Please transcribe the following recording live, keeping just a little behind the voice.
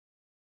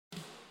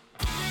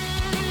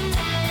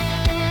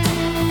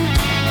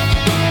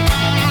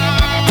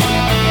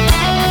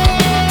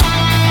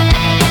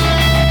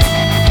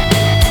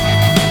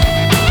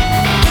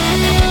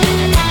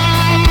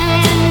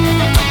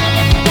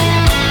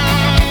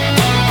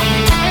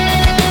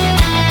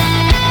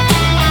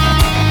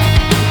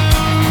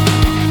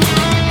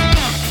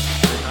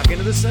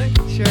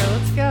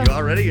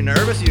you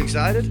nervous? You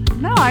excited?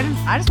 No,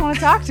 I just want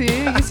to talk to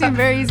you. You seem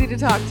very easy to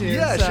talk to.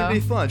 Yeah, it should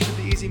be fun. It should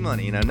be easy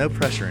money. No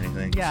pressure or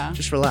anything. Yeah.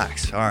 Just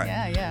relax. All right.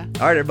 Yeah.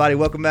 All right, everybody.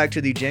 Welcome back to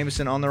the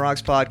Jameson on the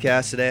Rocks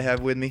podcast. Today I have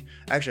with me,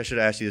 actually I should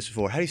have asked you this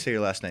before. How do you say your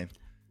last name?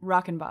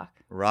 Rockenbach.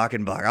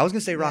 Rockenbach. I was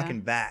going to say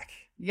Rockenbach.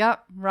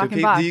 Yep,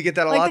 Rockenbach. Do you get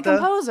that a like lot, the though?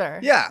 composer.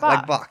 Yeah, Bach.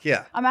 like Bach,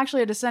 yeah. I'm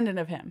actually a descendant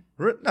of him.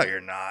 No,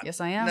 you're not.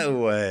 Yes, I am. No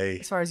way.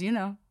 As far as you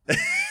know.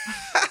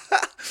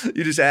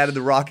 You just added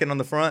the rockin' on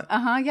the front?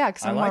 Yeah,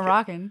 because I'm more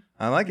rockin'.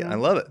 I like it. I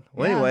love it.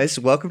 Well, Yeah. anyways,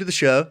 welcome to the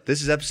show.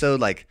 This is episode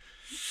like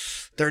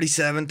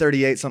 37,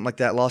 38, something like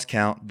that. Lost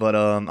count. But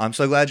I'm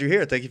so glad you're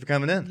here. Thank you for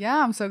coming in.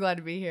 Yeah, I'm so glad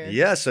to be here.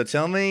 Yeah, so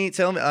tell me.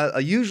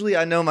 Usually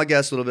I know my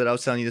guests a little bit. I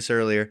was telling you this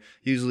earlier.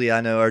 Usually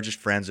I know are just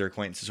friends or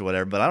acquaintances or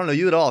whatever. But I don't know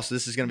you at all, so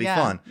this is going to be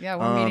fun. Yeah,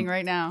 we're meeting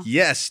right now.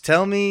 Yes.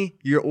 Tell me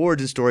your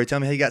origin story. Tell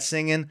me how you got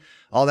singing,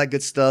 all that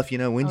good stuff.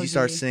 When did you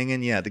start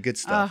singing? Yeah, the good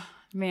stuff.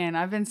 Man,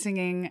 I've been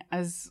singing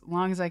as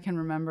long as I can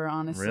remember,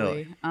 honestly.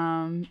 Really?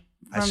 I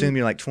assume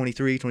you're like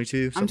 23,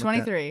 22? I'm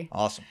 23. Like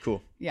awesome.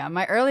 Cool. Yeah,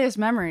 my earliest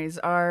memories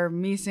are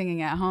me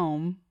singing at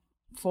home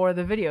for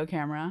the video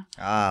camera.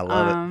 I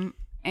love it.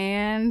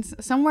 And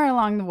somewhere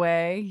along the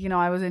way,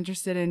 I was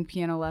interested in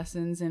piano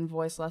lessons and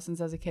voice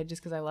lessons as a kid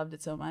just because I loved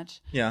it so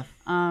much. Yeah.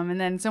 And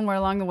then somewhere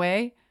along the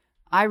way,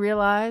 I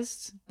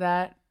realized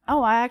that,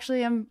 I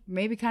actually am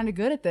maybe kind of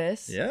good at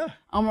this. Yeah.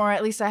 Or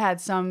at least I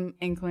had some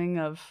inkling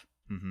of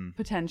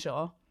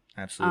potential.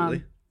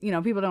 Absolutely.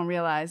 People don't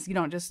realize you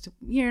don't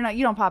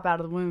pop out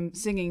of the womb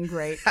singing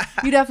great.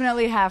 You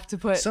definitely have to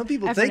put some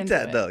people effort think into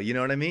that it. though. You know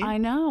what I mean? I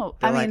know.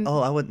 They're like,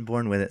 I wasn't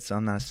born with it, so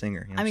I'm not a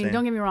singer. You know what I'm saying?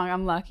 Don't get me wrong,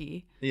 I'm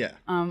lucky. Yeah.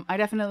 I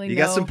definitely know. You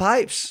got some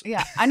pipes.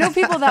 Yeah. I know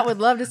people that would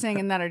love to sing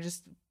and that are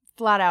just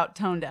flat out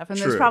tone deaf, and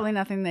there's probably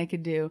nothing they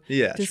could do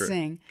to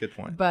sing. Good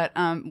point. But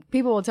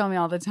people will tell me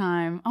all the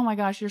time, "Oh my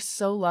gosh, you're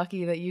so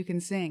lucky that you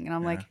can sing," and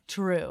I'm like,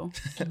 "True."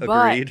 Agreed.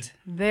 But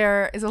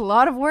there is a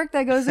lot of work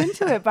that goes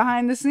into it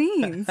behind the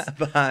scenes.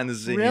 Behind the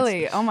scenes.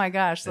 Really? Oh my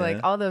gosh!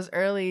 Like all those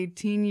early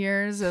teen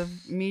years of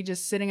me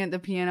just sitting at the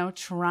piano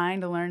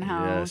trying to learn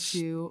how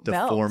to the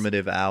belt.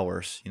 formative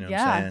hours. You know what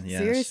I'm saying?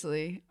 Yes.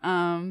 Seriously.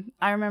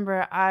 I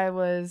remember I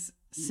was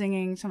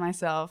singing to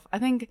myself. I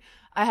think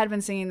I had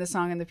been singing the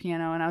song on the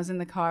piano, and I was in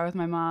the car with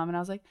my mom, and I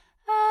was like,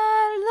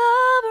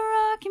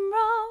 I love rock and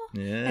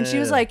roll. Yeah. And she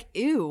was like,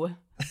 ew.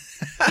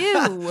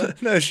 Ew.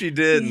 No, she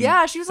didn't.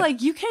 Yeah, she was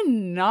like, you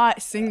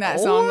cannot sing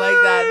that song like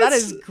that. That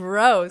is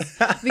gross.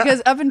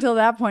 Because up until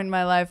that point in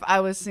my life,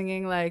 I was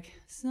singing like,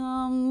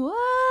 somewhere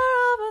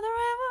over the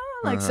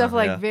river, like stuff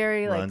like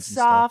very like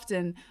soft,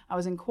 and I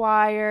was in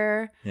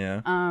choir.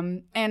 Yeah.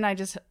 And I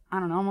don't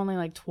know, I'm only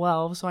like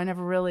 12, so I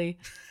never really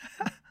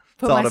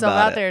put Thought myself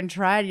about out there and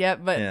tried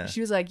yet, but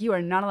she was like, you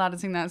are not allowed to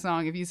sing that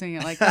song if you sing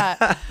it like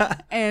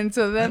that. And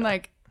so then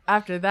like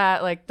after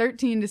that, like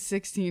 13 to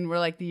 16 were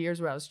like the years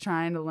where I was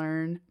trying to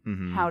learn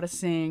how to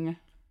sing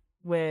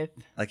with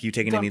like you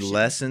taking any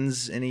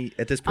lessons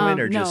at this point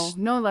or just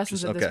no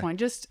lessons at this point,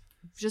 just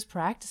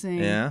practicing.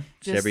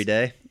 Just every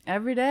day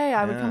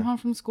I would come home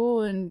from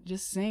school and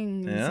just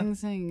sing and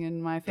sing,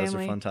 and my family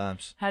those are fun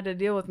times. Had to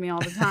deal with me all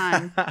the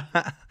time.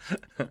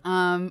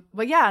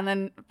 But yeah, and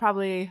then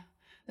probably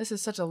this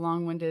is such a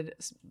long-winded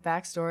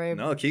backstory.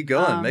 No, keep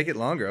going. Make it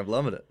longer. I'm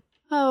loving it.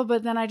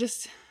 But then I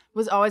just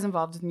was always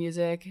involved with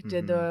music.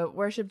 Did the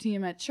worship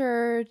team at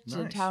church,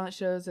 did talent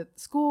shows at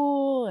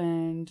school,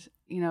 and,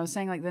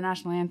 sang like the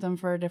national anthem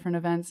for different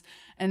events.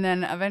 And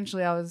then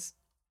eventually I was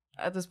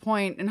at this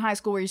point in high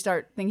school where you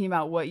start thinking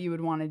about what you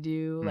would want to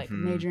do, like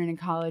majoring in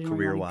college and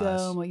where you want to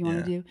go and what you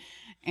want to do.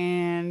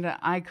 And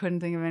I couldn't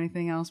think of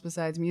anything else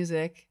besides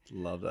music.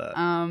 Love that.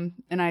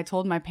 And I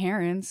told my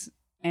parents,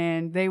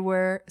 and they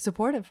were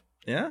supportive.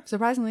 Yeah.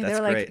 Surprisingly, That's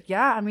they were great. like,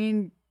 "Yeah, I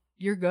mean,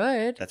 you're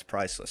good." That's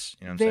priceless.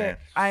 You know what I'm saying?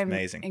 I'm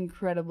amazing.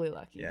 Incredibly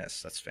lucky.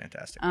 Yes, that's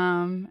fantastic.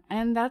 And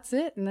that's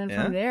it. And then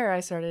from there, I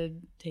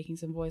started taking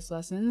some voice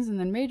lessons, and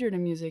then majored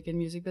in music and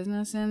music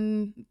business,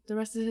 and the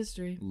rest is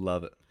history.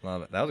 Love it.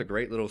 Love it. That was a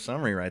great little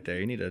summary right there.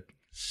 You need to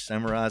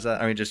summarize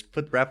that. I mean, just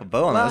wrap a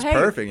bow on that. That's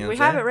perfect. You know we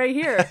have it right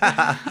here.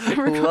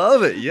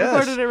 Love it. Yes.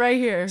 Recorded it right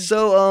here.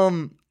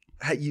 So,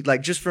 you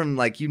like just from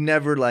like you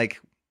never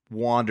like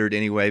wandered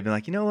anyway, been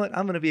like, you know what,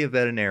 I'm gonna be a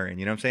veterinarian.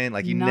 You know what I'm saying?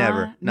 Like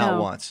not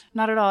once.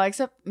 Not at all.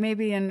 Except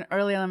maybe in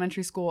early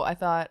elementary school, I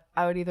thought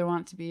I would either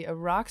want to be a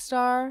rock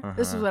star.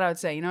 This is what I would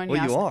say. And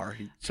you are.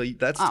 So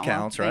that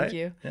counts, right? Thank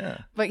you. Yeah.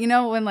 But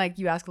when like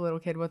you ask a little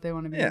kid what they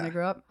want to be when they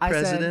grow up,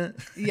 President.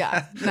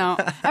 I said, no.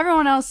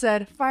 Everyone else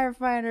said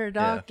firefighter,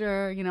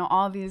 doctor.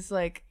 All these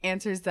like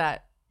answers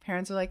that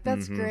parents are like,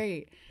 that's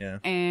great. Yeah.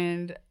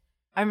 And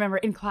I remember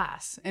in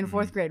class, in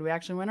fourth grade, we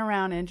actually went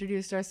around and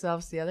introduced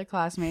ourselves to the other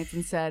classmates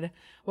and said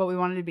what we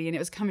wanted to be. And it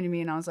was coming to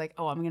me, and I was like,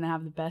 I'm going to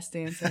have the best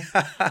answer.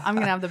 I'm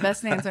going to have the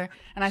best answer.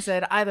 And I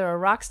said, either a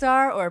rock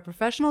star or a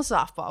professional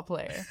softball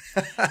player.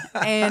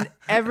 And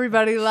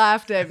everybody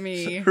laughed at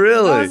me.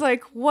 Really? And I was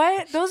like,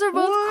 what? Those are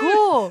both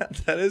cool.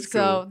 That is cool.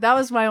 So that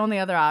was my only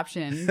other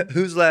option.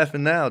 Who's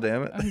laughing now,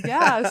 damn it?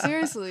 Yeah,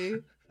 seriously.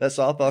 That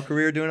softball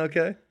career doing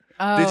okay?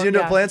 Did you end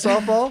up playing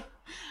softball?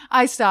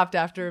 I stopped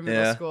after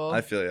middle school.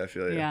 I feel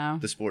you. Yeah.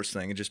 The sports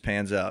thing, it just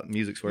pans out.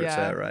 Music's where it's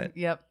at, right?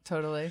 Yep,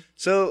 totally.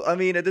 So, I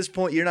mean, at this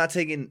point,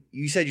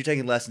 you said you're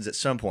taking lessons at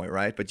some point,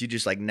 right? But you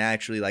just like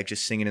naturally, like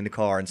just singing in the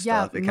car and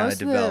stuff, it kind of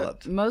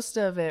developed. Most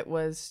of it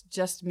was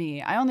just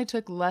me. I only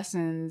took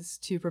lessons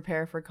to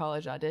prepare for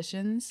college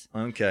auditions.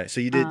 Okay.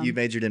 So you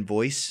majored in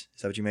voice?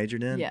 Is that what you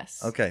majored in?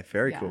 Yes. Okay.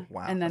 Very cool.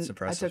 Wow. And then that's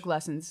impressive. I took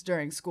lessons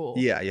during school.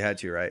 Yeah, you had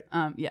to, right?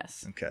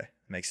 Yes. Okay.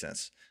 Makes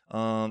sense.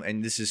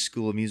 And this is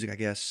School of Music, I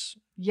guess.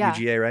 Yeah.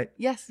 UGA, right?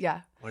 Yes.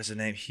 Yeah. What is the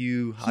name?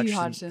 Hugh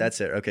Hodgson. That's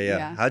it. Okay. Yeah.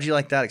 Yeah. How'd you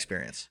like that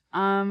experience?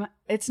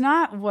 It's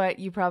not what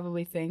you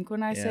probably think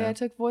when I say I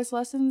took voice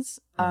lessons.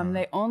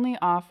 They only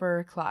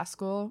offer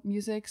classical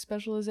music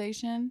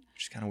specialization.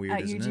 Which is kind of weird,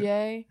 at isn't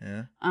UGA.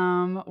 it?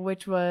 Yeah.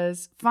 Which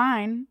was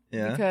fine.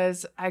 Yeah.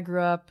 Because I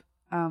grew up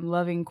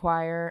loving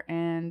choir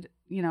and,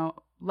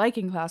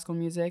 liking classical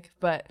music.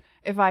 But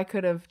if I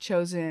could have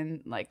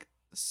chosen like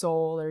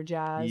soul or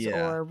jazz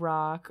or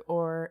rock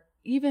or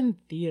even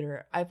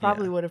theater, I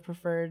probably would have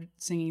preferred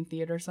singing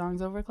theater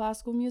songs over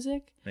classical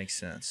music. Makes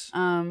sense.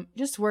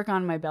 Just to work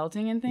on my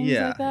belting and things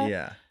like that.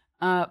 Yeah.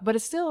 But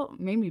it still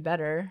made me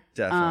better.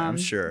 Definitely, I'm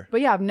sure.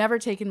 But yeah, I've never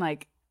taken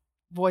like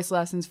voice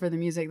lessons for the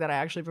music that I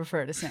actually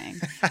prefer to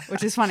sing,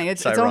 which is funny.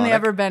 It's only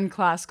ever been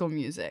classical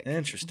music.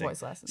 Interesting.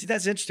 Voice lessons. See,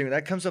 that's interesting.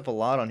 That comes up a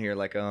lot on here.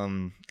 Like,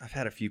 I've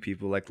had a few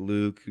people like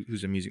Luke,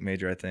 who's a music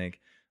major, I think.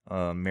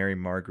 Mary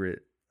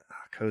Margaret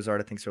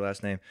Cozart, I think's her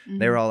last name. Mm-hmm.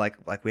 They were all like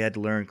we had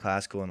to learn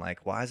classical, and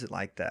like, why is it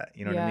like that?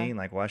 You know what I mean?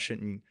 Like, why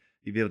shouldn't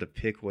you be able to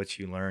pick what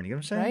you learn? You know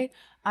what I'm saying?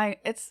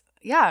 Right.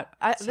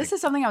 This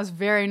is something I was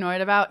very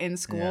annoyed about in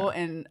school,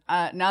 and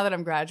now that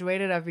I'm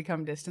graduated, I've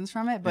become distanced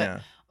from it.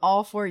 But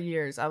all 4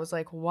 years, I was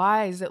like,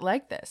 why is it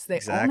like this?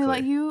 They only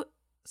let you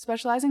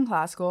specialize in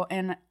classical,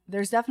 and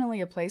there's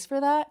definitely a place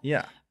for that.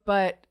 Yeah.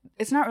 But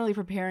it's not really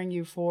preparing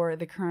you for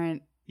the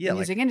current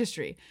music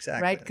industry,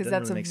 right? Because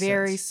that's really a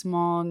very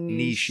small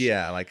niche.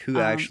 Yeah, like who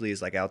actually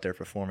is like out there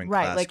performing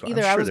classical? Like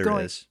either I was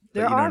going,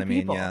 there are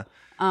people,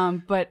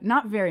 but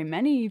not very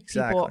many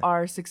people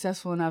are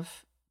successful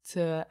enough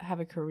to have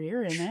a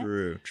career in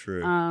it.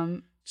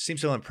 True.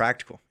 Seems so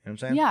impractical. You know what I'm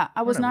saying? Yeah,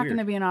 I was not going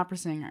to be an opera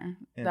singer.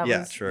 That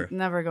was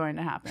never going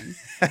to happen.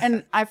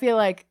 And I feel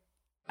like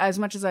as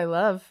much as I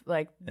love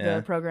like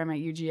the program at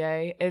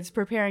UGA, it's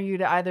preparing you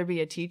to either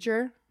be a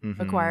teacher,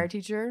 a choir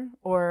teacher,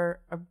 or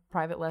a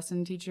private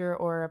lesson teacher,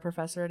 or a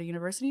professor at a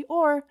university,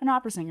 or an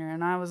opera singer.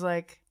 And I was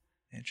like,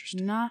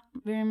 interesting. Not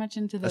very much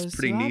into those. That's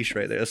pretty niche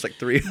right there. That's like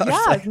three.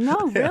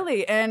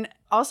 Really. And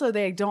also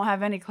they don't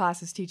have any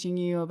classes teaching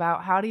you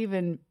about how to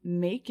even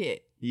make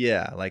it.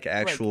 Yeah, like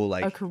actual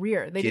like a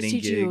career. They getting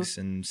just teach gigs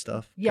and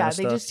stuff. Yeah,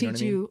 they just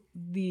teach you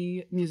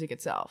the music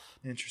itself.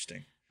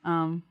 Interesting.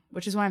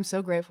 Which is why I'm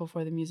so grateful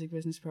for the music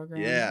business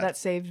program. Yeah. That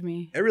saved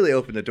me. It really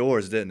opened the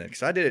doors, didn't it?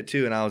 Because I did it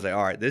too, and I was like,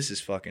 all right, this is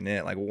fucking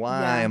it. Like,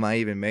 why am I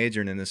even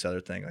majoring in this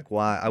other thing? Like,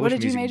 why? What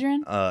did you major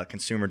in?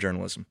 Consumer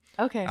journalism.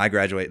 Okay. I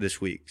graduate this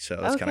week, so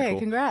that's kind of cool. Okay,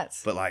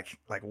 congrats. But like,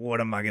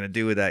 what am I going to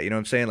do with that? You know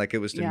what I'm saying? Like, it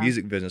was the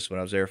music business what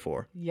I was there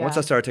for. Yeah. Once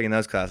I started taking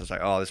those classes, I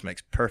was like, oh, this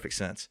makes perfect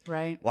sense.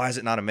 Right. Why is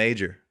it not a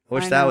major? I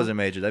wish that was a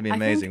major. That'd be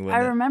amazing,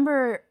 wouldn't it? I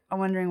remember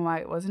wondering why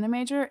it wasn't a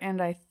major,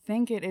 and I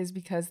think it is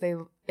because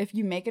if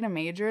you make it a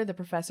major, the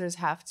professors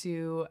have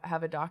to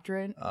have a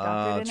doctorate in it.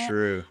 Oh,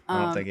 true.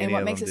 I don't think any of them do.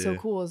 And what makes it so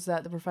cool is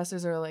that the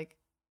professors are like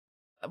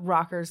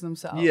rockers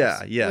themselves.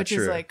 Yeah, which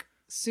is like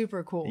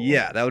super cool.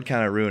 Yeah, that would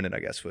kind of ruin it, I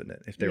guess, wouldn't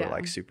it? If they were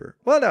like super.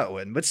 Well, no, it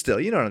wouldn't, but still,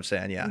 you know what I'm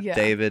saying? Yeah.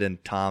 David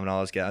and Tom and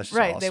all those guys.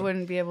 Right, awesome. They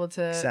wouldn't be able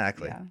to.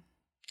 Exactly. Yeah.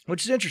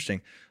 Which is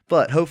interesting.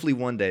 But hopefully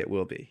one day it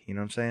will be. You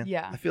know what I'm saying?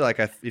 Yeah. I feel like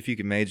if you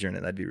could major in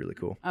it, that'd be really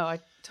cool. Oh, I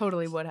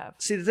totally would have.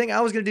 See, the thing, I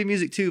was going to do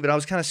music too, but I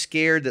was kind of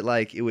scared that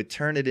like it would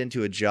turn it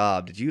into a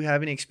job. Did you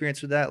have any experience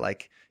with that?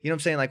 Like, you know what I'm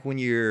saying? Like when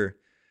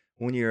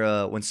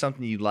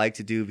something you like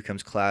to do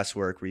becomes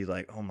classwork where you're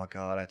like, oh my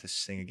God, I have to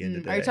sing again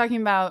today. Are you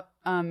talking about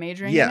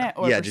majoring in it?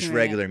 Or just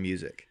regular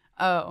music.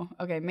 Oh,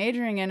 okay.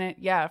 Majoring in it.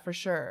 Yeah, for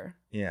sure.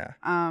 Yeah.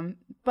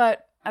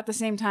 But at the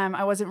same time,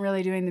 I wasn't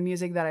really doing the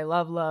music that I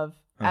love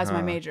as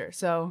my major.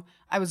 So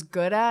I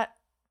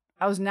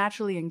was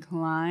naturally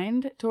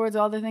inclined towards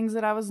all the things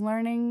that I was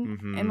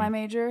learning in my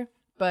major,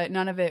 but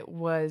none of it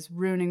was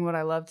ruining what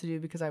I love to do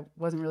because I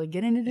wasn't really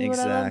getting to do what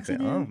I love to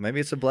do. Oh,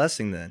 maybe it's a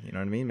blessing then. You know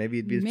what I mean? Maybe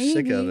you'd be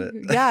sick of it.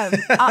 Yeah.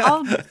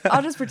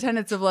 I'll just pretend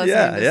it's a blessing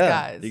in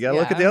disguise. You got to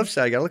look at the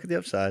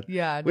upside.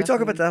 Yeah. We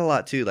talk about that a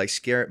lot too, like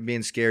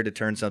being scared to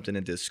turn something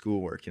into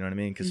schoolwork. You know what I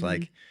mean? Because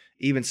like,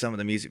 even some of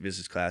the music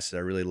business classes I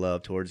really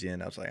loved towards the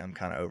end, I was like, I'm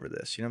kind of over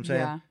this. You know what I'm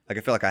saying? Yeah. Like,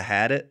 I feel like I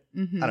had it.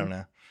 I don't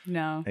know.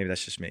 No. Maybe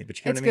that's just me. But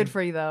you know it's what I mean? Good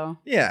for you, though.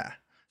 Yeah.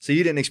 So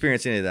you didn't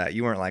experience any of that.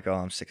 You weren't like, oh,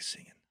 I'm sick of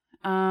singing.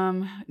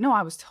 No,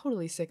 I was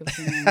totally sick of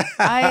singing.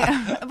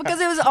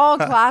 Because it was all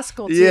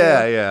classical, too.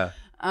 Yeah.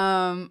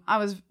 I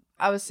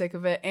was sick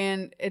of it.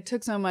 And it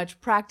took so much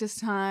practice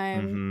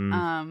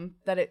time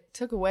that it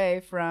took away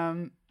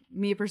from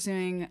me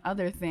pursuing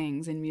other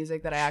things in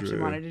music that I actually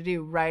True. wanted to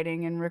do,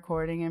 writing and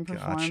recording and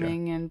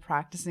performing and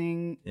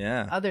practicing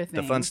other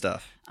things. The fun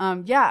stuff.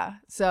 Yeah.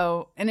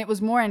 So, and it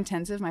was more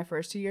intensive my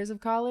first 2 years of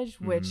college,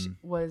 which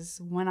was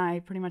when I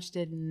pretty much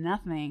did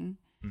nothing.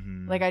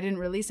 Like I didn't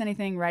release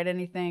anything, write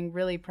anything,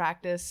 really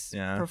practice,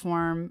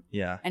 perform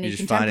any You're just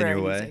contemporary finding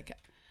your way. music.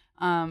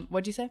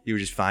 What'd you say? You were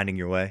just finding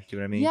your way. You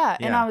know what I mean? Yeah.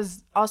 And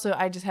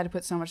I just had to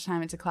put so much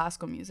time into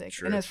classical music.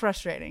 True. And it was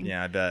frustrating.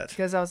 Yeah, I bet.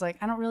 Because I was like,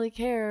 I don't really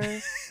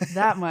care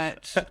that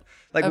much.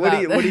 Like, what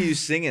are you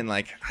singing?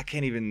 Like, I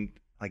can't even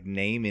like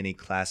name any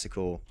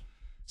classical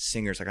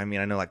singers. Like, I mean,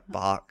 I know like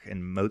Bach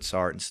and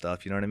Mozart and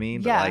stuff. You know what I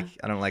mean? But like,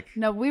 I don't like.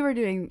 No, we were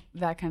doing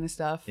that kind of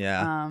stuff.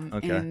 Yeah.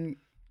 In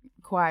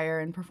choir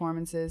and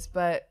performances.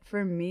 But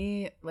for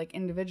me, like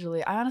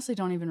individually, I honestly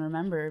don't even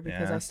remember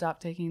because I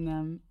stopped taking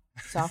them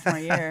sophomore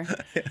year.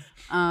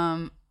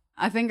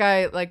 I think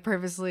I like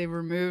purposely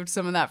removed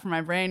some of that from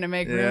my brain to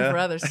make room for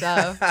other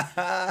stuff.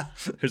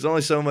 There's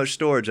only so much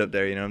storage up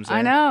there, you know what I'm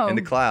saying? I know. In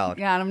the cloud.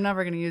 Yeah, and I'm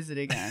never going to use it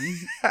again.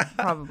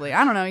 Probably.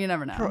 I don't know. You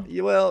never know.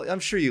 Well, I'm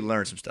sure you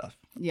learned some stuff.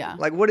 Yeah.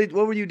 Like what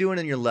were you doing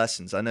in your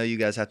lessons? I know you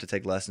guys have to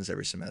take lessons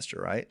every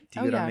semester, right? Do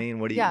you get what I mean?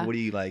 What do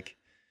you like?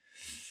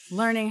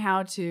 Learning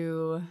how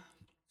to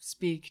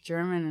speak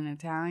German and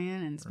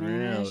Italian and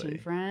Spanish and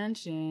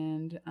French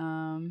and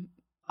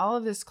all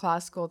of this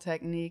classical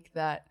technique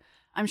that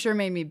I'm sure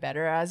made me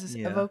better as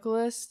a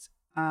vocalist.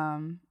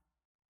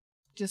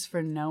 Just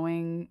for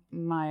knowing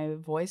my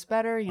voice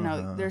better, you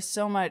know, there's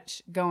so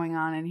much going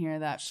on in here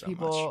that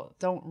people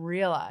don't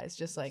realize.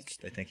 Just like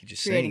they think you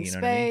just creating sing,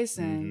 you know space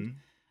what I mean? and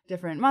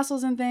different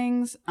muscles and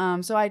things.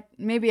 So I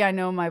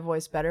know my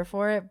voice better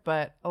for it,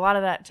 but a lot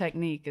of that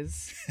technique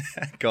is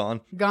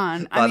gone.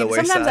 I mean,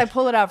 sometimes I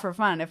pull it out for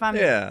fun. If I'm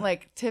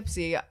like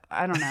tipsy,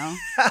 I don't know.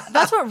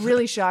 That's what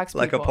really shocks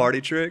people. Like a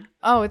party trick?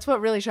 Oh, it's what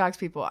really shocks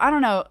people. I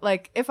don't know.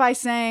 Like if I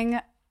sang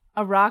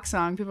a rock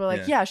song, people are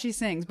like, yeah she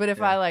sings. But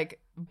if I like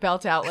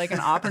belt out like an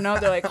opera note,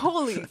 they're like,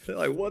 holy. They're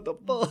like, what the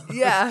fuck?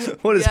 Yeah.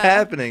 What is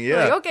happening?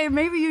 Yeah. Like, okay,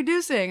 maybe you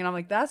do sing. And I'm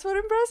like, that's what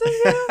impresses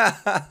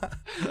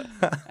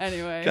you?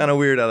 Anyway. Kind of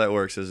weird how that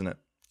works, isn't it?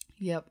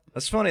 Yep.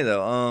 That's funny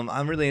though.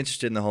 I'm really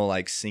interested in the whole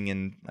like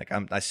singing. Like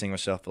I sing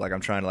myself, but like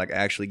I'm trying to like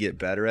actually get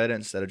better at it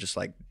instead of just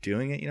like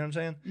doing it. You know what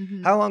I'm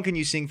saying? How long can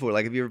you sing for?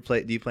 Like, have you ever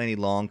played? Do you play any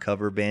long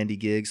cover bandy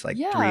gigs? Like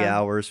 3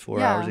 hours, 4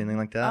 hours, anything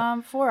like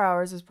that? 4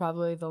 hours is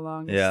probably the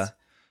longest. Yeah.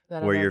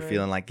 Where you're ever...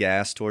 feeling like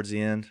gas towards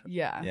the end?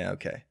 Yeah. Yeah,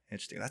 okay.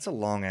 Interesting. That's a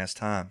long ass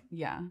time.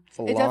 Yeah.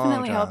 It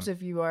definitely helps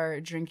if you are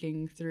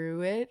drinking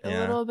through it a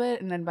little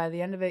bit. And then by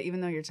the end of it,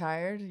 even though you're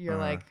tired, you're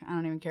like, I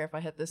don't even care if I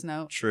hit this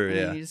note. True,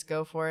 and you just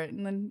go for it.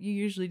 And then you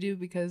usually do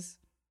because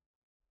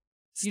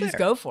you just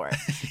go for it.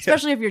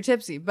 Especially if you're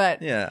tipsy.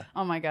 But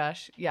oh my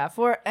gosh. Yeah.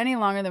 For any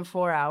longer than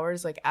 4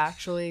 hours, like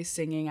actually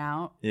singing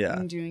out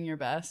and doing your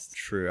best.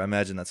 True. I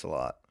imagine that's a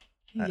lot.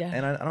 Yeah.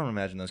 And I don't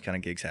imagine those kind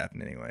of gigs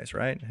happen anyways,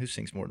 right? Who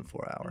sings more than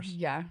 4 hours?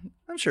 Yeah.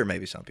 I'm sure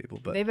maybe some people,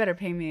 but they better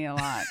pay me a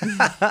lot.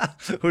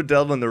 We're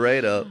doubling the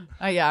rate up.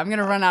 Yeah, I'm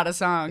gonna run out of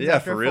songs. Yeah,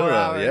 after for real 4 though.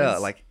 hours. Yeah,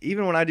 like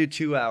even when I do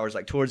 2 hours,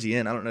 like towards the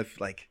end, I don't know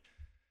if like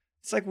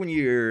it's like when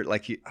you're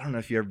like I don't know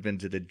if you've ever been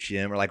to the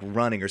gym or like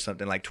running or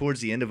something. Like towards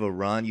the end of a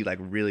run, you like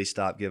really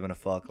stop giving a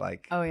fuck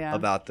like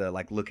about the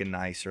like looking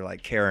nice or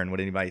like caring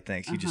what anybody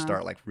thinks. You just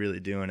start like really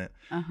doing it.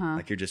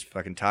 Like you're just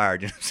fucking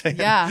tired. You know what I'm saying?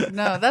 Yeah,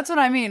 no, that's what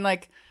I mean.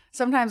 Like.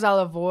 Sometimes I'll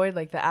avoid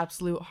like the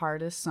absolute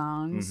hardest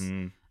songs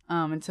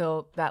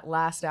until that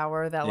last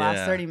hour, that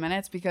last 30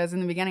 minutes, because in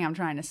the beginning I'm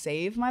trying to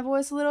save my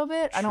voice a little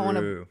bit. I don't want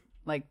to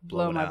like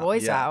blow my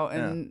voice out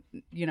and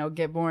you know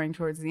get boring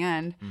towards the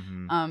end.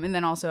 And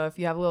then also if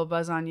you have a little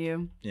buzz on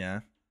you,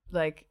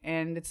 like,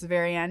 and it's the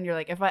very end, you're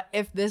like,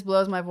 if this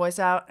blows my voice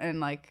out and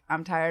like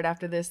I'm tired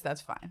after this,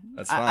 that's fine.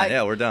 That's fine.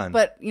 Yeah, we're done.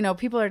 But you know,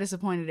 people are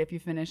disappointed if you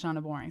finish on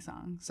a boring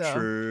song. So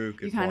true.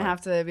 Good you kind of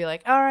have to be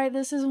like, all right,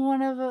 this is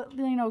one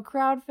of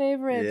crowd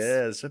favorites.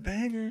 Yeah, it's a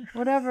banger.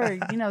 Whatever,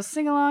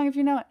 sing along if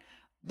you know it.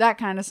 That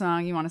kind of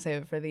song, you want to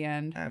save it for the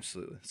end.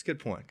 Absolutely, it's a good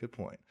point. Good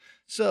point.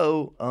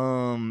 So,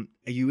 are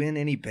you in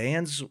any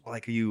bands?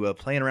 Like, are you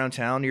playing around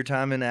town your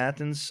time in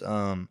Athens?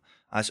 Are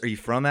you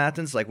from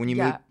Athens? Like when you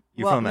moved.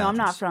 You're from Athens? No, I'm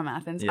not from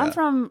Athens. Yeah. I'm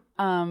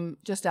from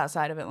just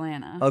outside of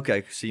Atlanta.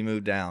 Okay, so you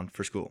moved down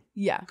for school.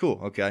 Yeah. Cool.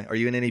 Okay. Are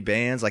you in any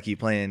bands? Like, are you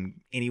playing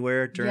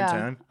anywhere during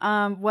time?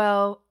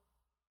 Well,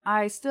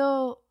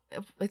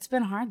 it's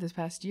been hard this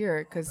past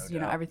year because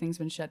everything's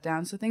been shut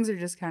down, so things are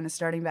just kind of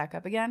starting back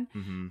up again.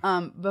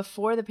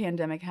 Before the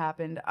pandemic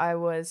happened, I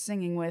was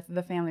singing with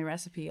The Family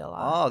Recipe a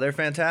lot. Oh, they're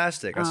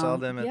fantastic! I saw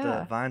them at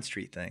the Vine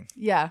Street thing.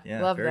 Yeah,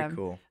 love very them.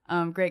 Cool.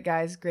 Great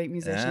guys, great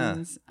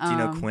musicians. Yeah. Do you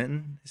know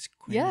Quentin? Is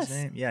Quentin his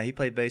name? Yeah, he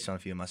played bass on a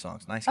few of my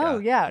songs. Nice guy. Oh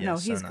yeah, no,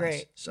 so he's nice.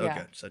 great. So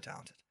good, so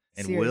talented.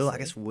 And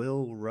Seriously.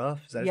 Will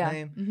Ruff, is that his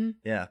name?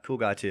 Yeah, cool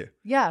guy too.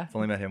 Yeah. I've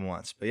only met him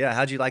once. But yeah,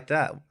 how'd you like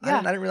that? Yeah.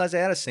 I didn't realize they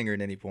had a singer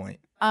at any point.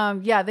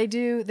 Yeah, they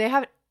do. They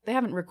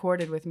haven't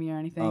recorded with me or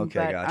anything. Okay,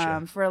 but,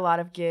 gotcha. For a lot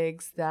of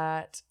gigs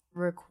that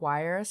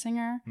require a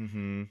singer, I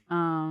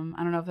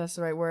don't know if that's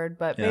the right word,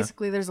 but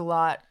basically there's a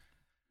lot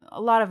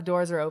a lot of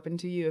doors are open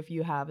to you if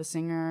you have a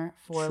singer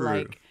for True.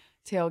 like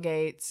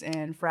tailgates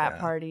and frat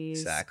Yeah, parties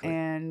exactly.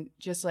 and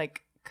just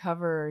like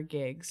cover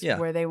gigs Yeah.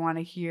 where they want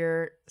to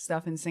hear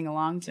stuff and sing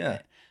along to Yeah.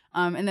 it.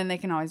 And then they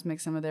can always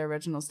mix some of their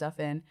original stuff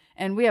in,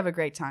 and we have a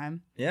great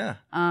time. Yeah.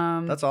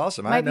 Um, That's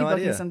awesome. I might had be no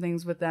booking idea. some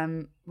things with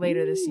them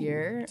later this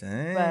year.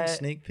 Dang, but,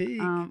 sneak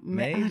peek.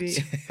 maybe. Maybe.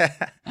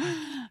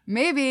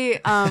 Maybe,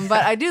 but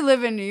I do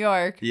live in New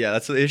York. Yeah,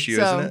 that's the issue,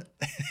 So, isn't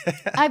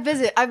it?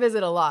 I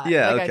visit a lot.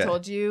 Yeah, like okay. I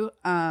told you.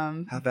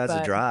 How bad's the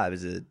but- drive?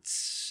 Is it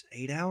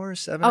 8 hours,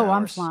 7 hours? Oh,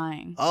 I'm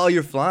flying. Oh,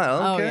 you're flying.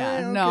 Okay. Oh yeah.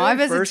 Okay. No, I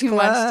visit First too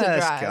much to class.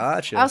 drive.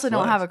 Gotcha. I also don't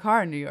Flex. have a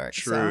car in New York.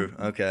 True.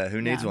 So, Okay.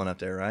 Who needs yeah. one up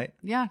there, right?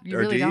 yeah, you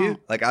Or really do don't. you?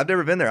 Like, I've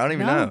never been there. I don't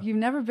even No, know. you've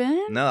never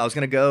been? No, I was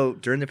gonna go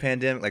during the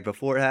pandemic. Like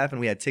before it happened,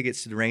 we had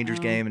tickets to the Rangers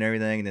Oh. game and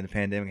everything, and then the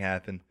pandemic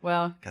happened.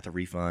 Well, Got the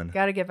refund.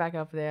 got to get back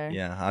up there.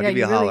 Yeah, I'll give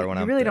you a really, holler when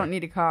I'm You really there. don't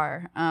need a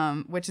car,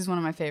 which is one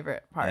of my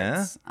favorite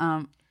parts.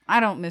 Yeah? I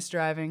don't miss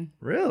driving.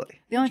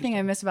 Really? The only thing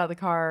I miss about the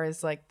car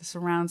is like the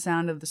surround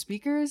sound of the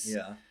speakers.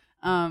 Yeah.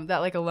 That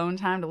like alone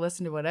time to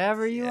listen to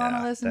whatever you want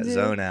to listen that to.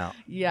 zone out.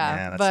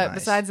 Yeah, that's but nice.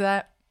 besides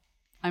that,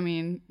 I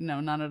mean, no,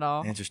 none at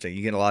all. Interesting.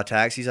 You get a lot of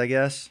taxis, I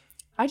guess.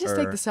 I just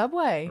take the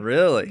subway.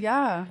 Really?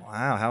 Yeah,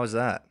 Wow. How was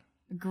that?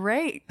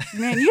 great,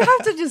 man. You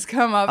have to just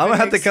come up. I'm gonna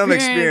and have to come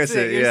experience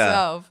it.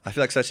 yourself. Yeah. I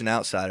feel like such an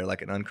outsider,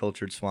 like an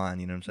uncultured swine.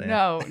 You know what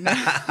I'm saying?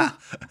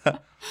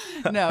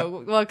 No,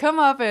 no. Well, come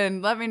up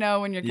and let me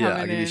know when you're Yeah, I'll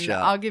coming give you a in.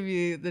 shout. I'll give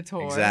you the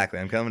tour. Exactly.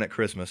 I'm coming at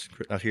Christmas.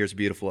 Out here it's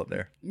beautiful up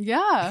there.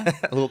 Yeah.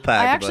 A little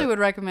packed. I actually but would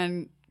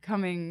recommend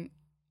coming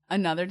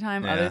another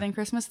time Yeah. other than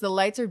Christmas. The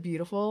lights are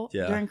beautiful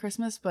Yeah. during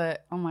Christmas,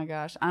 but oh my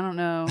gosh, I don't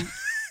know.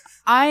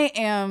 I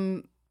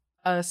am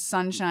a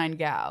sunshine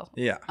gal.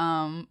 Yeah.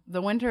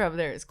 The winter over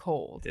there is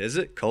cold. Is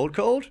it cold?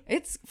 Cold?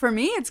 It's for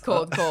me. It's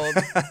cold.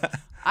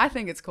 I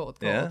think it's cold.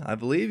 Yeah, I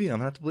believe you. I'm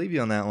gonna have to believe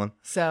you on that one.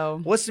 So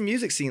What's the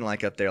music scene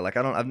like up there? Like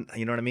you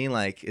know what I mean?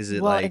 Like, is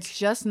it well, like it's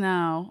just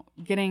now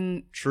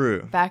getting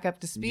true? back up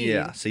to speed.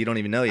 Yeah. So you don't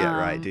even know yet,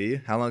 right? Do you?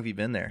 How long have you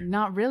been there?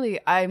 Not really.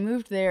 I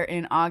moved there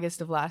in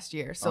August of last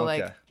year, so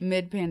Okay. like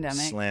mid-pandemic.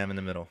 Slam in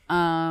the middle.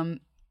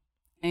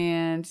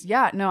 And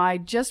yeah, no, I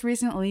just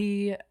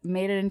recently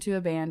made it into a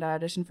band. I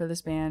auditioned for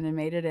this band and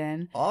made it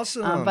in.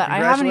 Awesome. But I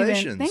haven't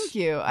Congratulations. even. Thank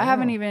you. I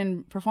haven't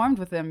even performed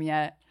with them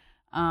yet.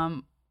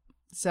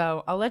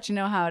 So I'll let you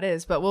know how it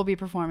is. But we'll be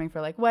performing for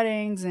like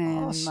weddings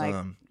and like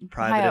Awesome. high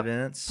Private up-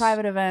 events.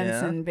 private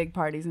events Yeah. and big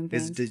parties and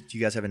things. Did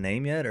you guys have a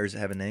name yet, or does it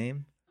have a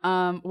name?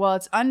 Well,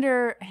 it's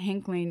under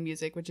Hank Lane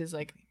Music, which is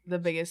like the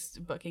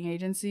biggest booking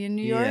agency in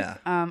New York.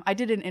 Yeah. I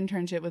did an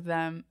internship with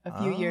them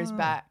a few years Ah.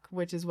 back,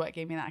 which is what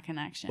gave me that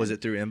connection. Was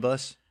it through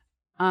Inbus?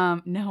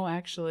 No,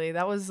 actually,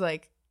 that was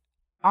like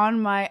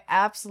on my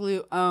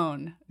absolute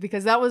own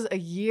because that was a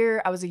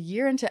year. I was a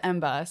year into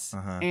MBUS,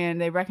 Uh-huh. and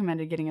they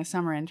recommended getting a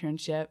summer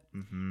internship,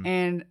 Mm-hmm.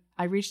 and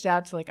I reached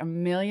out to like a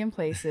million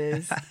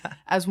places,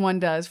 as one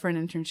does for an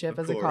internship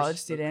as a college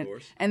student.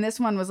 And this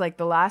one was like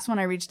the last one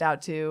I reached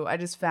out to. I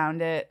just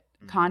found it,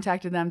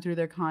 contacted them through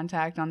their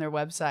contact on their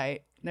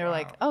website. They were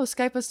like, "Oh,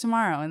 Skype us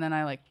tomorrow," and then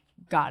I like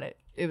got it.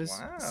 It was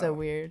so Wow.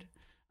 weird.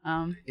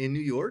 In New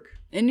York?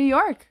 In New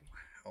York,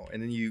 Oh,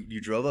 and then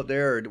you drove up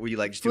there, or were you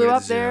like just flew doing it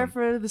up to there Zoom?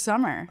 for the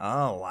summer.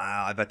 Oh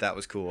wow! I bet that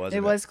was cool. Wasn't it?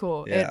 It was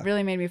cool. Yeah. It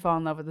really made me fall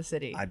in love with the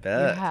city. I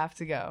bet. You have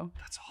to go.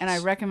 That's awesome. And I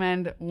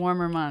recommend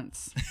warmer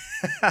months.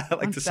 I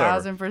like the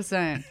summer.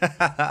 1000%.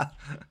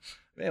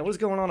 Man, what's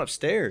going on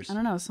upstairs? I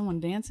don't know. Someone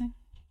dancing?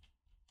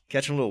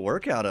 Catching a little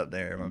workout up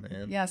there, my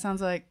man. Yeah,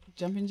 sounds like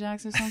jumping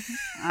jacks or something.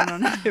 I don't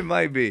know. It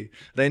might be.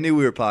 They knew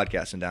we were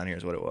podcasting down here,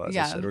 is what it was.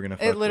 Yeah, They said we're gonna.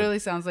 it literally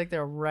sounds like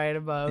they're right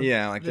above.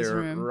 Yeah, like this they're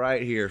room.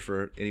 right here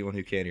for anyone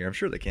who can hear. I'm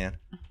sure they can.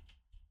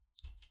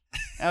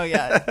 Oh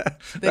yeah,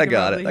 They I can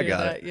got probably it. I hear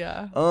got that, it.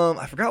 Yeah.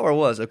 I forgot where I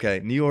was. Okay,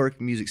 New York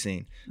music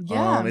scene.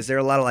 Yeah. Is there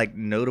a lot of like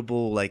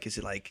notable like? Is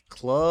it like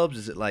clubs?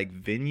 Is it like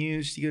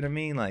venues? Do you know what I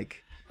mean?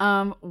 Like.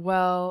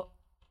 Well,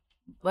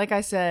 like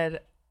I said,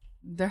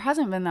 there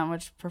hasn't been that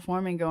much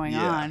performing going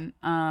Yeah.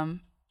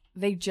 on.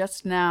 They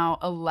just now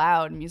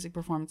allowed music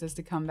performances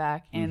to come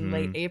back in Mhm.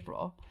 late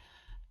April.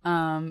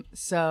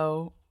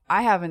 So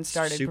I haven't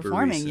started Super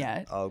performing recent.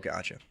 yet. Oh,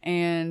 gotcha.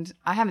 And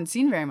I haven't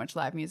seen very much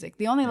live music.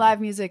 The only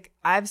live music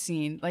I've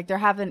seen, like there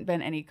haven't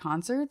been any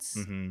concerts.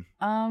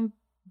 Mm-hmm.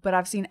 But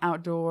I've seen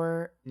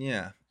outdoor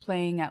Yeah,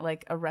 playing at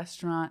like a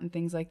restaurant and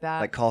things like that.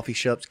 like coffee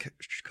shop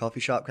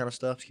kind of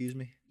stuff. Excuse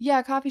me.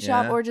 Yeah, coffee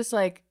shop, Yeah. or just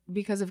like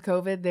because of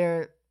COVID,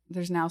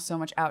 there's now so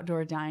much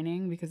outdoor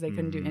dining because they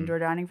couldn't do Mhm. indoor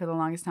dining for the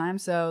longest time.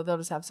 So they'll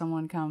just have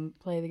someone come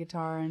play the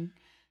guitar and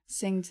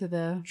sing to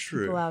the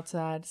True. people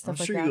outside, stuff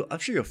like that. I'm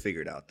sure you'll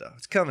figure it out though.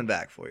 It's coming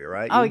back for you,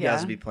 right? Oh, you guys yeah.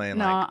 will be playing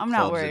No, like I'm not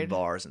clubs and worried.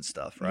 bars and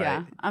stuff, right?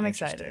 Yeah, I'm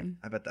Interesting. excited.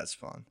 I bet that's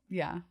fun.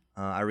 Yeah.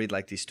 I read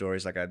like these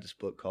stories. Like I have this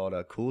book called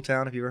Cool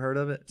Town. Have you ever heard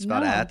of it? It's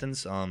about No.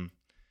 Athens.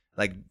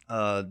 Like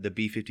the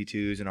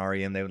B-52s and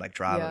REM, they would like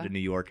drive up Yeah. to New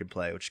York and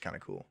play, which is kind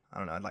of cool. I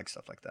don't know. I like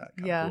stuff like that.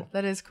 Kinda Yeah, cool.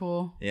 that is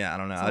cool. Yeah, I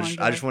don't know. It's a I long just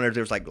drive. wondered if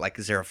there was like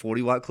is there a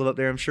 40-watt club up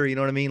there? I'm sure you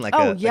know what I mean. Like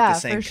Oh like yeah, the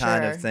same for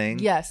kind sure. of thing.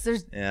 Yes,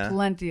 there's Yeah.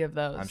 plenty of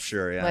those. I'm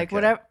sure. Yeah, Like okay.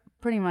 whatever.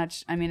 pretty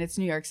much, I mean, it's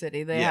New York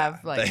City. They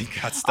have like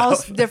they got all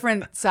stuff.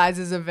 different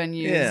sizes of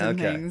venues and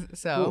okay. things.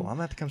 So Cool. I'm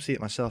gonna have to come see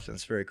it myself.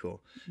 That's very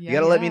cool. Yeah, you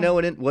got to let me know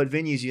what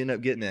venues you end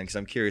up getting in, because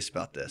I'm curious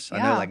about this. I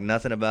know like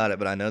nothing about it,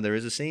 but I know there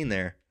is a scene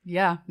there.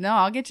 Yeah. No,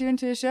 I'll get you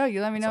into a show.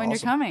 You let me know when you're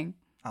coming.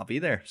 I'll be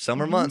there.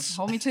 Summer months.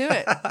 Hold me to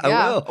it. I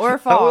will. Or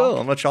fall. I will.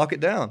 I'm gonna chalk it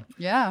down.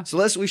 Yeah.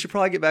 So we should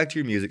probably get back to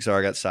your music.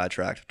 Sorry, I got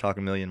sidetracked.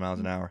 Talking a million miles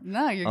an hour.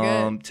 No, you're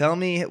good. Tell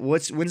me,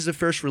 when's the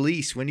first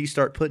release? When do you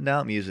start putting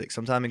out music?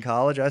 Sometime in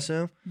college, I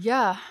assume?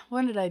 Yeah.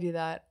 When did I do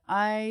that?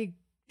 I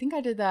think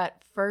I did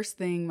that first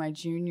thing my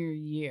junior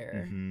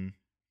year. Mm-hmm.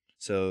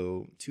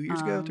 So 2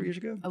 years ago, 3 years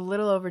ago? A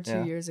little over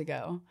 2 years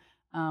ago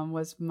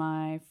was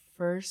my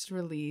first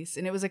release.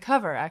 And it was a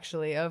cover,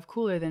 actually, of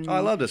Cooler Than Me. Oh,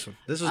 I love this one.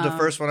 This was the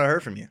first one I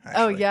heard from you,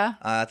 actually. Oh, yeah?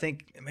 I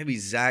think maybe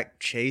Zach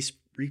Chase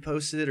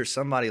reposted it or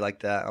somebody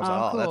like that. I was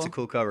like, cool. that's a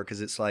cool cover,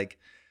 because it's like,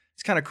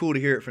 it's kind of cool to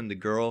hear it from the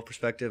girl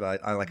perspective. I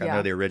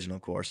know the original,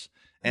 of course.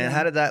 And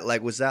how did that,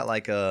 like, was that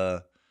like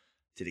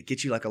did it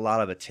get you like a lot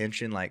of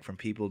attention, like from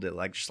people that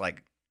like, just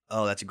like,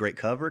 oh, that's a great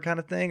cover kind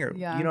of thing? Or,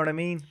 you know what I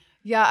mean?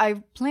 Yeah,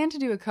 I plan to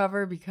do a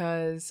cover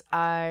because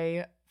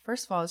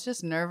first of all, it's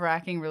just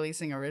nerve-wracking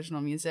releasing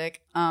original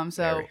music.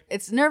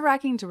 It's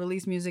nerve-wracking to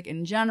release music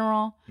in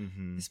general,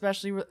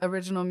 especially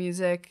original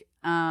music.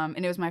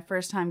 And it was my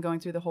first time going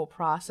through the whole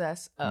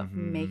process of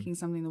making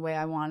something the way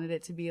I wanted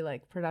it to be,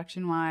 like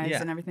production-wise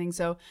and everything.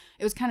 So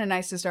it was kind of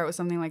nice to start with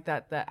something like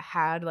that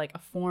had like a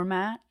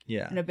format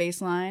and a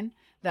bass line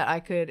that I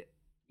could,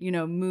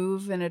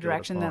 move in a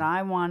direction that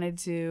I wanted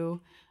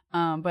to.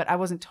 But I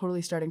wasn't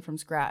totally starting from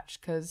scratch,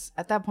 because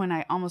at that point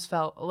I almost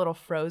felt a little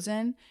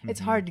frozen.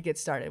 It's hard to get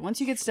started. Once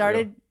you get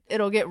started,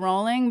 it'll get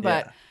rolling,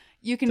 but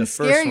you can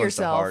scare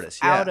yourself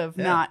out of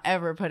not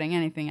ever putting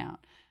anything out.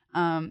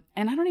 And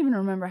I don't even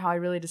remember how I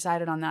really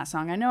decided on that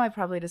song. I know I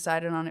probably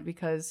decided on it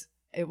because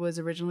it was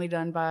originally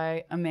done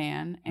by a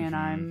man and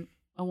I'm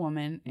a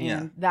woman,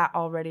 and that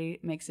already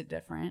makes it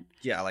different.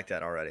 Yeah, I like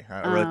that already.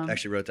 I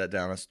actually wrote that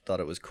down. I thought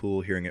it was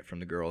cool hearing it from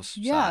the girls'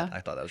 side. I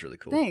thought that was really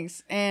cool.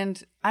 Thanks.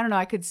 And I don't know,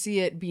 I could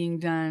see it being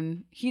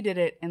done. He did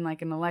it in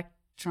like an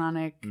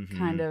electronic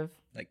kind of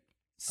like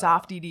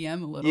soft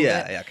EDM a little bit.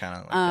 Yeah, kind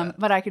of like that.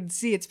 But I could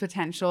see its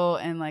potential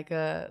in like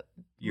a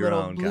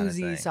little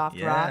bluesy kind of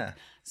soft rock.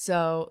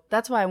 So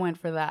that's why I went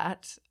for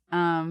that.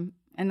 And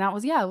that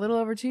was, a little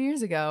over 2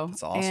 years ago.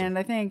 That's awesome. And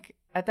I think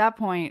at that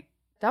point,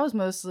 that was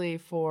mostly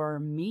for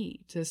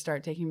me to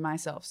start taking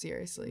myself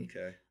seriously.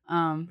 Okay.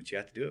 But you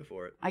have to do it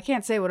for it. I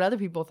can't say what other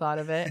people thought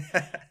of it,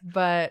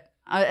 but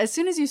as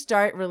soon as you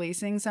start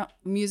releasing some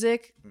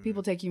music,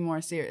 people take you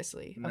more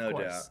seriously. Of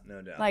course.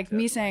 No doubt. Like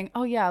me saying,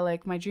 "Oh yeah,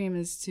 like my dream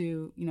is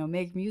to,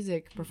 make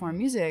music, perform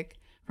music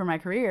for my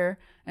career,"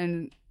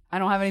 and I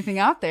don't have anything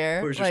out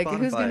there. Like,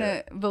 who's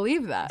gonna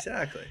believe that?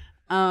 Exactly.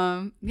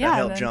 That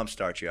helped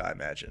jumpstart you, I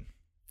imagine.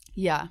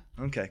 Yeah.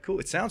 Okay, cool.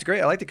 It sounds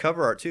great. I like the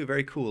cover art too.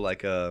 Very cool.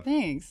 Like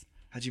Thanks.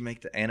 How'd you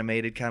make the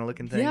animated kind of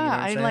looking thing?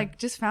 Yeah, you know I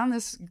just found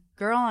this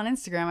girl on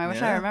Instagram. I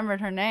wish I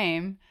remembered her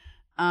name.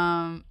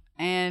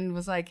 And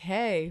was like,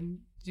 "Hey,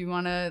 do you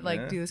want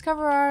to do this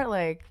cover art?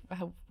 Like,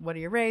 what are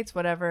your rates?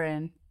 Whatever."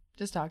 And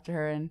just talk to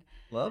her. And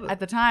love it. At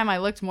the time, I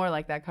looked more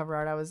like that cover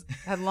art.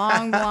 Had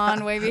long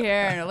blonde wavy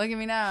hair, and look at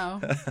me now.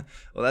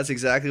 Well, that's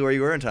exactly where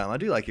you were in time. I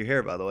do like your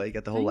hair, by the way. You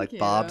got the whole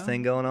bob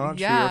thing going on.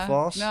 True or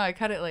false? No, I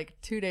cut it like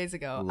 2 days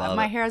ago.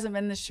 My hair hasn't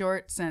been this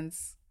short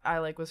since I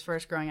was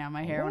first growing out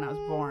my hair when I was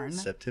born.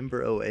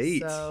 September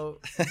 08. So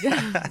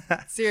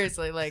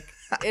seriously,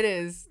 it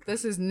is.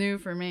 This is new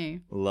for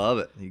me. Love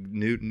it.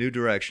 New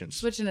directions.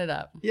 Switching it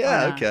up.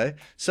 Yeah. Okay.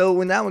 So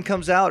when that one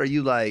comes out, are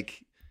you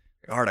like,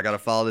 all right, I got to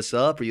follow this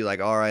up? Or are you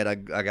like, all right, I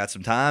got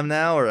some time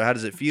now? Or how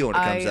does it feel when it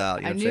comes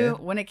out? You know I knew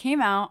when it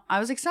came out, I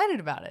was excited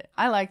about it.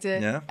 I liked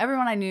it. Yeah.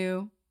 Everyone I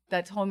knew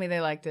that told me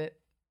they liked it,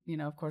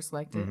 of course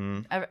liked it.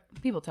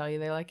 People tell you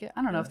they like it.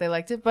 I don't know if they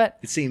liked it, but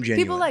it seemed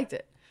genuine. People liked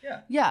it.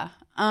 Yeah.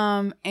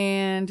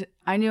 And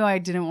I knew I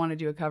didn't want to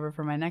do a cover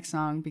for my next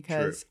song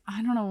because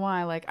I don't know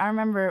why. Like, I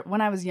remember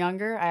when I was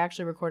younger, I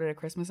actually recorded a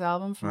Christmas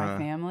album for my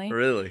family.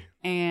 Really?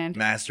 And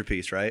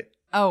masterpiece, right?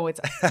 Oh,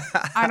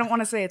 I don't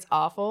want to say it's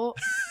awful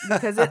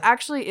because it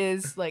actually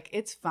is,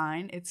 it's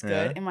fine. It's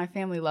good. And my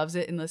family loves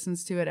it and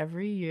listens to it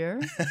every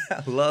year.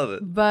 I love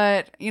it.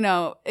 But,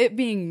 it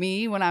being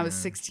me when I was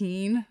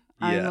 16,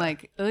 I'm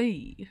like, ugh.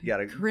 You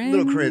got a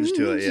little cringe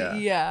to it, yeah.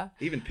 Yeah.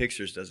 Even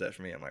Pictures does that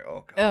for me. I'm like,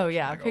 oh, God. Oh,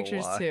 yeah.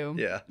 Pictures, too.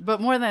 Yeah. But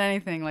more than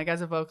anything,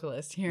 as a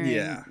vocalist,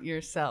 hearing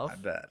yourself. I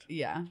bet.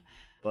 Yeah.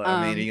 But,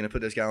 are you going to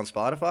put this guy on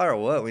Spotify or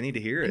what? We need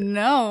to hear it.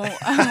 No.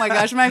 Oh, my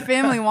gosh. My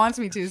family wants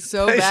me to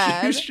so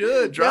bad. You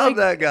should. Drop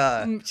that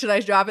guy. Should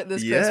I drop it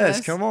this Christmas?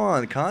 Yes. Come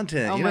on.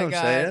 Content. Oh, you know what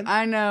I'm saying?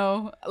 I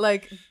know.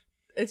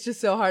 It's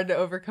just so hard to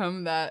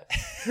overcome that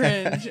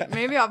cringe.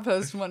 Maybe I'll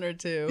post one or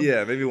two.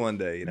 Yeah, maybe one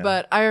day,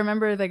 But I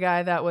remember the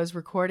guy that was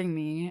recording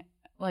me,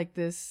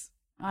 this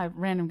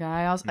random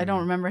guy. I don't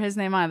remember his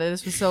name either.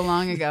 This was so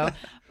long ago.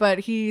 But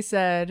he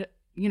said,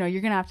 you're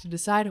going to have to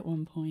decide at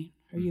one point.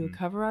 are you a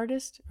cover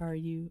artist or are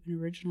you an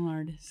original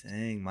artist?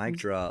 Dang, mic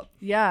drop.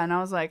 Yeah, and I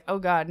was like, oh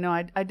God, no,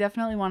 I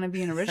definitely want to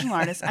be an original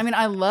artist. I mean,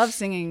 I love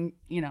singing,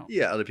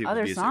 other people's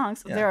other music.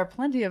 songs. Yeah. There are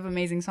plenty of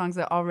amazing songs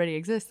that already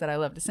exist that I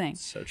love to sing.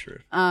 So true.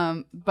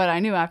 But I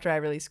knew after I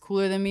released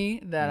Cooler Than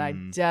Me that I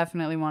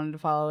definitely wanted to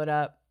follow it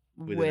up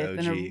with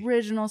an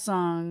original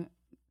song,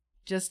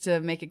 just to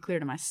make it clear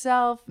to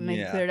myself, make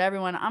it clear to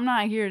everyone. I'm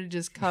not here to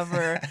just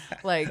cover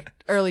like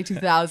early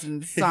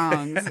 2000s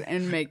songs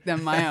and make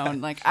them my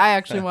own. Like, I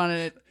actually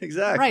wanted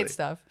to write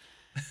stuff.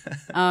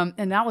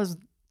 And that was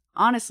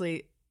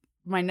honestly,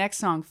 my next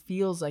song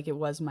feels like it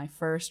was my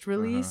first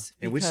release.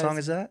 And which song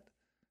is that?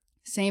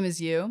 Same As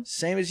You.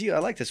 Same As You. I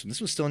like this one.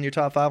 This one's still in your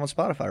top 5 on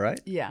Spotify, right?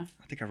 Yeah.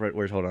 I think I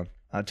wrote, hold on.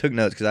 I took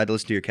notes because I had to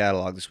listen to your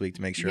catalog this week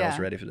to make sure I was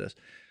ready for this.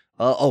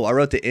 I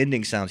wrote the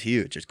ending sounds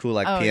huge. It's cool,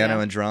 like piano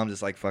and drums.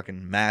 It's like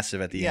fucking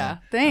massive at the end. Yeah,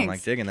 thanks. I'm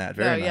like digging that.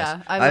 Very nice.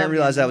 Yeah, I didn't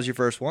realize that was your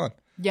first one.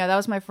 Yeah, that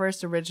was my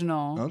first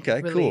original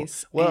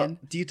release. Cool. Well,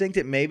 do you think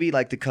that maybe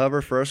like the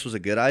cover first was a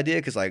good idea?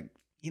 Because like,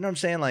 you know what I'm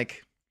saying?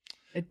 Like,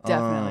 it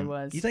definitely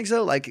was. You think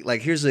so?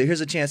 Like here's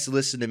a chance to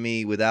listen to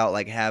me without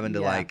like having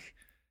to like,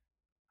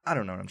 I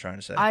don't know what I'm trying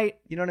to say.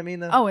 You know what I mean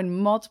though? Oh,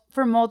 and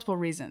for multiple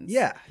reasons.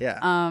 Yeah.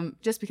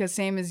 Just because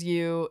Same As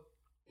You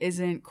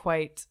isn't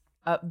quite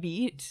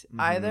upbeat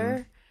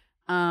either.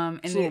 And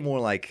it's a little more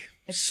like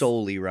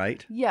soul-y,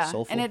 right? Yeah.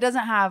 Soulful. And it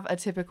doesn't have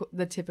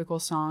the typical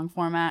song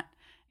format.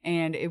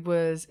 And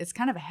it's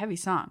kind of a heavy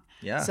song.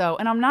 Yeah. So,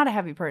 and I'm not a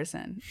heavy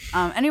person.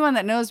 Anyone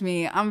that knows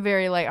me, I'm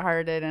very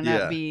lighthearted and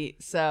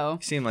upbeat. So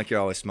you seem like you're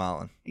always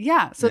smiling.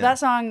 Yeah. So that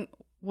song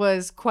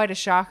was quite a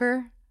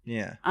shocker.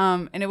 Yeah.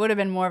 And it would have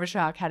been more of a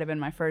shock had it been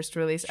my first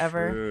release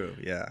ever. True,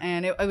 yeah.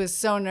 And it was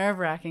so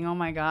nerve-wracking. Oh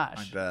my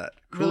gosh. I bet.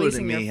 Cooler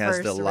Than Me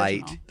has the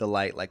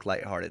light, like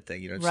lighthearted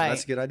thing, So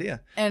that's a good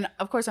idea. And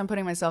of course I'm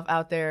putting myself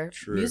out there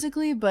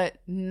musically, but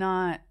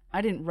I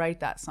didn't write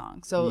that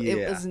song. So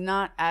it was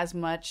not as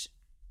much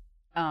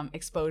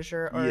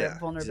exposure or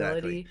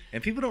vulnerability. Exactly.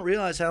 And people don't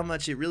realize how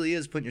much it really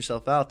is putting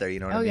yourself out there, you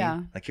know what I mean?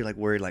 Yeah. Like you're like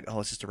worried like,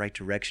 oh, is this the right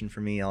direction for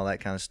me? All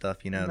that kind of stuff,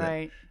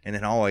 Right. And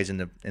then always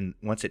and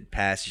once it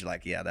passes, you're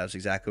like, yeah, that was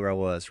exactly where I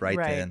was right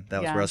then.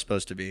 That was where I was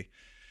supposed to be.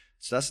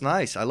 So that's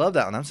nice. I love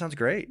that one. That sounds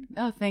great.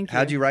 Oh, thank you.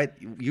 How'd you write?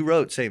 You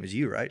wrote Same As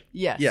You, right?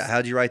 Yes. Yeah.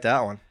 How'd you write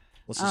that one?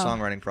 What's the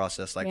songwriting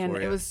process like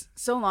for you? It was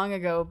so long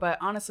ago, but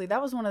honestly,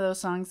 that was one of those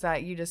songs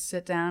that you just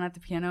sit down at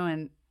the piano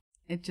and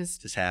it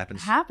just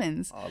happens.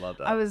 Happens. Oh, I love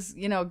that. I was,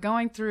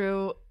 going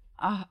through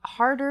a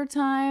harder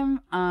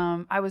time.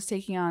 I was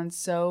taking on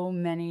so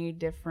many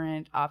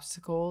different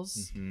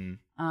obstacles.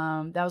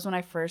 That was when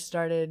I first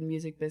started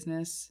music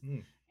business.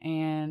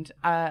 And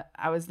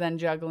I was then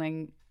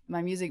juggling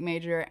my music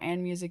major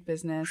and music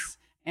business.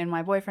 And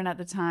my boyfriend at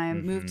the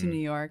time moved to New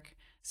York.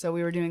 So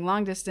we were doing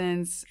long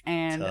distance.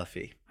 And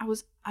Toughie.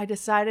 I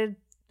decided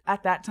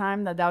at that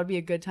time that would be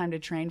a good time to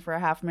train for a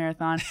half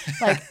marathon.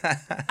 Like,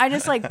 I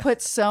just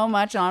put so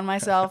much on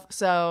myself.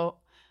 So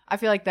I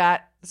feel like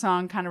that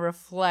song kind of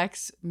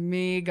reflects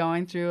me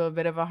going through a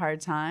bit of a hard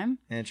time.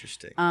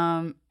 Interesting.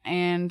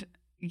 And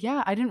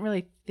yeah, I didn't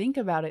really think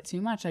about it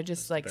too much. I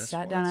just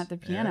sat down at the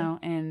piano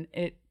and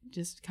it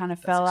just kind of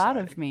fell out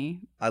of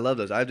me. I love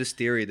those. I have this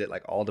theory that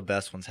all the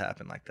best ones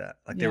happen like that.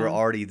 Like they were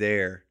already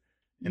there.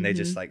 And they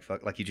just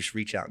you just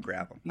reach out and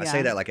grab them. Yeah. I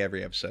say that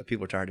every episode.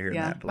 People are tired of hearing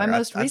that. But my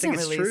most recent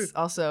release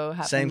also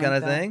happened. Same kind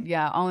of thing.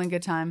 Yeah, All in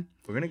Good Time.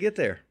 We're gonna get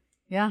there.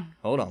 Yeah.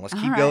 Hold on. Let's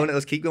keep going.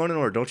 Let's keep going in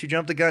order. Don't you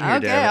jump the gun here,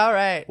 Okay, Darren. all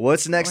right.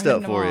 What's next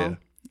up for you?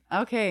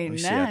 Okay,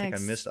 next. See, I think I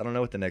missed. I don't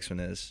know what the next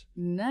one is.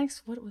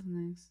 What was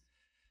next?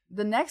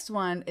 The next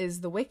one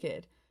is The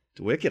Wicked.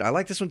 The Wicked. I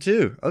like this one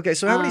too. Okay,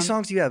 so how many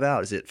songs do you have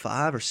out? Is it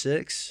 5 or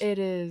 6? It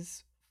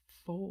is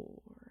 4.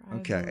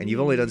 Okay, and you've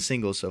only done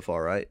singles so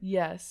far, right?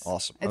 Yes.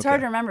 Awesome. It's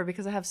hard to remember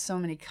because I have so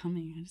many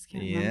coming. I just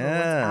can't remember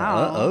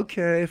what's out.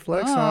 Okay,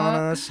 flex on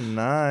us.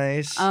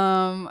 Nice.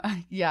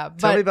 Yeah.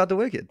 Tell me about The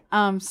Wicked.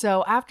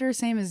 So after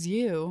Same As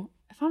You,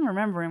 if I'm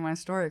remembering my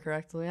story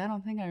correctly, I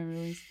don't think I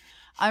released.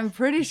 I'm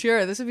pretty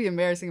sure this would be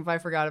embarrassing if I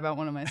forgot about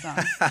one of my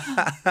songs.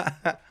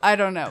 I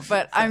don't know,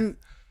 but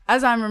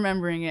as I'm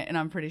remembering it, and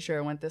I'm pretty sure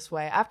it went this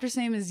way. After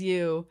Same As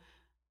You,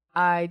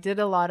 I did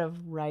a lot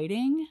of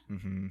writing.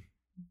 Mm-hmm.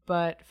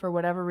 But for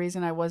whatever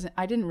reason,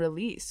 I didn't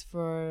release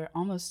for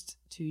almost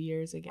 2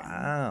 years again.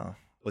 Wow.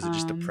 Was it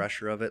just the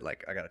pressure of it?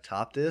 Like, I got to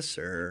top this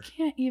or? I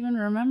can't even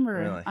remember.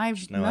 Really? I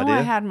no know idea?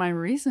 I had my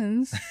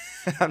reasons.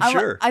 I'm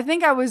sure. I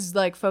think I was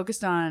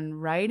focused on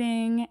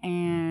writing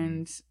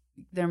and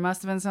there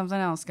must have been something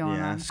else going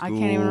on. School. I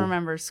can't even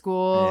remember.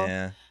 School.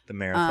 Yeah. The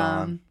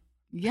marathon.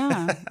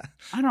 Yeah.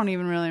 I don't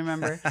even really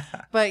remember.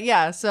 But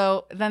yeah,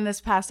 so then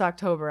this past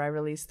October, I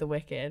released The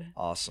Wicked.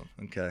 Awesome.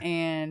 Okay.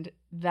 And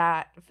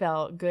that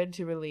felt good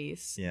to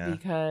release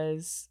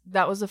because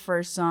that was the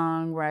first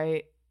song where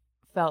I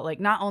felt like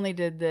not only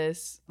did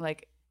this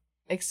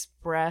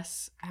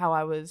express how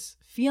I was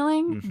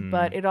feeling,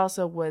 but it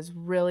also was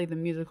really the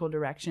musical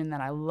direction that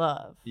I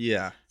love.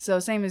 Yeah. So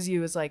Same As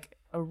You is a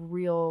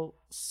real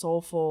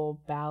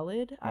soulful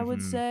ballad, I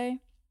would say.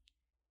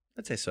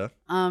 I'd say so.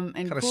 And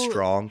kind of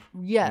strong.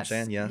 Yes. You know what I'm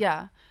saying?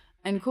 Yeah.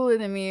 And Cooler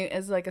Than Me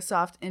is like a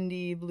soft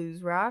indie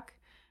blues rock.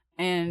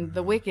 And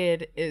The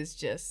Wicked is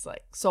just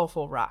like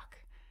soulful rock.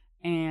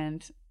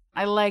 And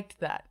I liked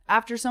that.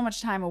 After so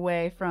much time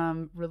away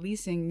from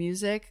releasing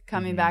music,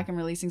 coming back and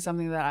releasing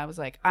something that I was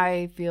like,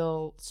 I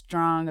feel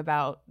strong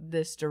about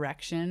this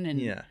direction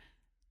and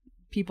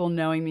people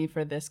knowing me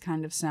for this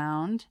kind of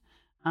sound.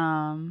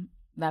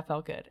 That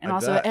felt good. And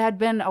also it had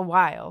been a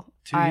while.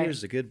 2 years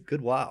is a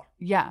good while.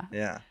 Yeah.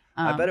 Yeah.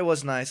 I bet it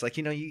was nice. Like,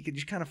 you could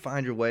just kind of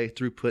find your way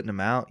through putting them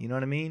out. You know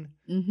what I mean?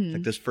 Mm-hmm.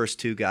 Like those first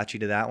 2 got you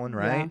to that one,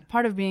 right? Yeah.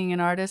 Part of being an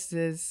artist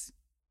is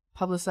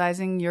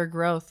publicizing your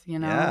growth,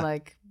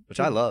 like. Which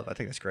I love. I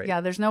think that's great.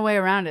 Yeah, there's no way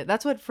around it.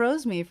 That's what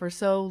froze me for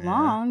so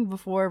long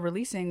before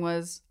releasing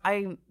was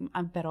I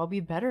bet I'll be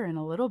better in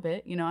a little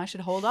bit. I should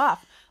hold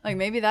off. Like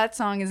maybe that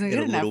song isn't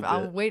good enough.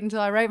 I'll wait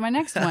until I write my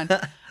next one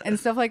and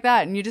stuff like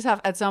that. And you just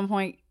have at some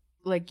point,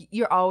 like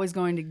you're always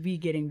going to be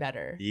getting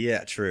better.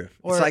 Yeah, true.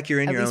 Or it's like you're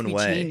in your own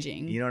way.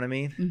 Changing. You know what I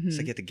mean? Mm-hmm. It's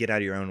like you have to get out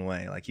of your own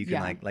way. Like you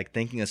can like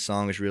thinking a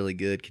song is really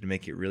good can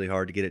make it really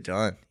hard to get it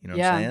done. You know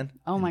what I'm saying?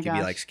 Oh my gosh. You can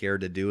be like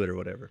scared to do it or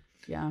whatever.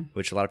 Yeah.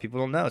 Which a lot of people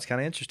don't know. It's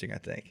kind of interesting, I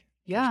think.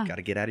 Yeah. You got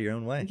to get out of your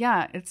own way.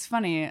 Yeah, it's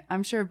funny.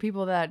 I'm sure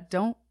people that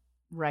don't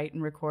write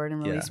and record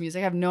and release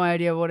music have no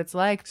idea what it's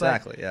like.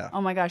 Exactly, but,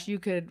 oh my gosh, you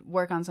could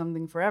work on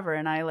something forever.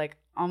 And I like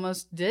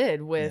almost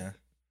did with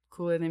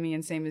Cooler Than Me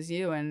and Same As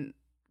You and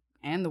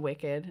The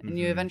Wicked. And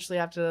you eventually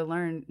have to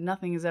learn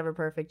nothing is ever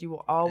perfect. You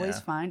will always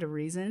find a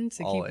reason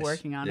to keep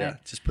working on it.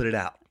 Just put it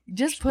out.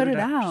 Just put it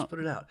out. Just put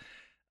it out.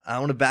 I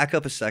want to back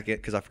up a second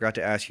because I forgot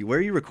to ask you, where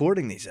are you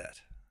recording these at?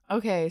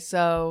 Okay,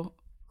 so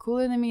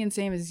Cooler Than Me and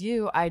Same As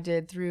You, I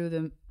did through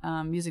the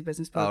music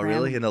business program. Oh,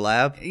 really? In the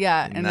lab?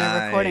 Yeah, in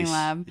the recording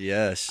lab.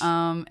 Yes.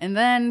 And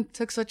then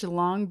took such a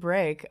long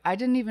break. I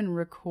didn't even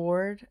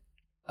record.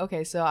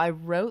 Okay, so I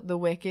wrote The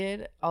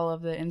Wicked, all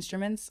of the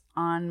instruments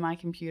on my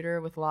computer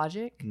with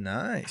Logic.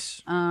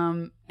 Nice.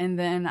 And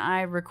then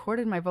I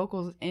recorded my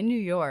vocals in New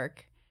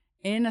York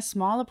in a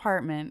small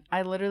apartment.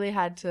 I literally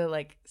had to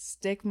like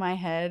stick my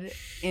head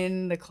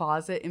in the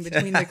closet in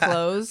between the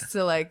clothes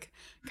to like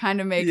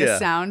kind of make a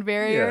sound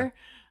barrier.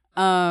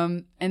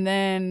 And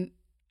then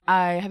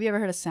have you ever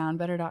heard of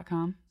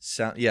soundbetter.com?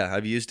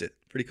 I've used it.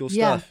 Pretty cool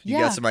stuff. You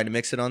got somebody to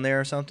mix it on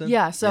there or something?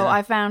 Yeah. So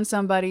I found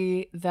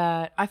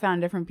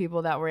different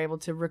people that were able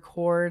to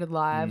record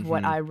live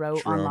what I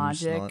wrote on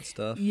Logic. And all that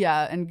stuff.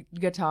 Yeah. And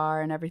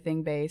guitar and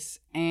everything, bass,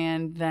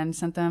 and then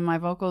sent them my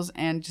vocals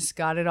and just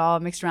got it all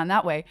mixed around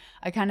that way.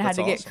 I kind of had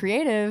to get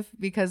creative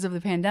because of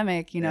the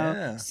pandemic.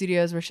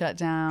 Studios were shut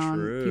down.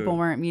 True. People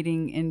weren't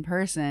meeting in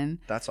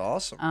person. That's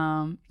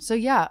awesome. So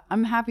yeah,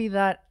 I'm happy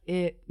that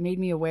it made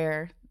me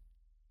aware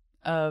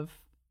of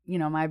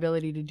my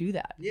ability to do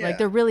that. Like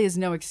there really is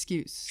no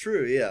excuse.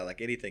 True, yeah.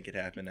 Like anything could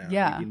happen now.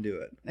 Yeah. You can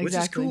do it. Exactly. Which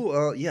is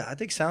cool. I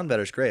think Sound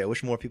Better is great. I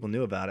wish more people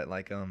knew about it.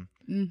 Like you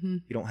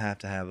don't have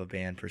to have a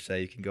band per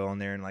se. You can go on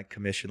there and like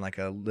commission like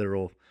a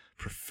literal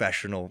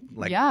professional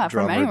drummer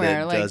from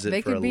anywhere. that does it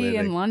they for a could be living.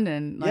 in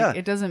London. Like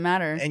it doesn't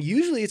matter. And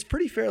usually it's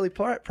pretty fairly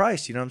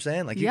priced, you know what I'm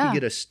saying? Like you can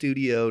get a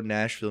studio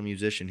Nashville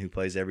musician who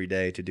plays every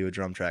day to do a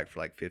drum track for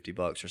like $50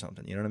 or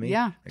something. You know what I mean?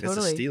 Yeah, like totally.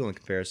 That's a steal in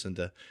comparison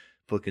to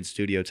booking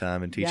studio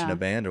time and teaching a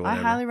band or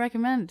whatever. I highly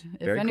recommend.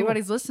 If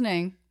anybody's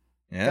listening,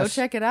 go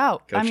check it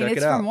out.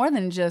 It's for more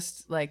than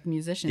just like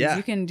musicians. Yeah,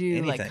 you can do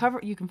anything. like cover.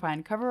 You can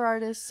find cover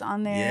artists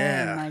on there.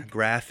 Yeah, and, like,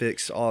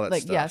 graphics, all that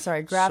stuff.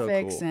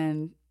 Graphics so cool.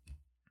 and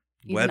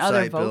even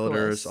other website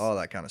builders, all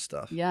that kind of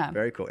stuff. Yeah,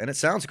 very cool. And it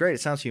sounds great.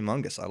 It sounds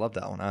humongous. I love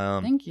that one.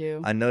 Thank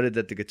you. I noted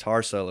that the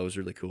guitar solo was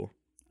really cool.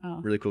 Oh,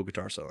 really cool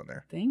guitar solo in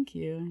there. Thank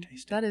you.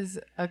 That is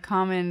a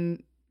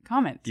common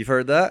comment. You've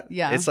heard that?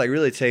 Yeah, it's like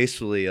really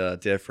tastefully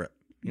different.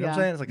 You know what I'm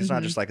saying? It's like it's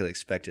not just like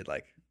expected.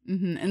 Like,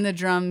 and the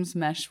drums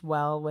mesh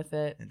well with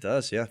it. It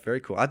does, yeah. Very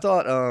cool. I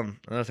thought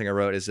another thing I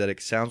wrote is that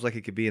it sounds like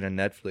it could be in a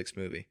Netflix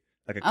movie,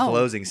 like a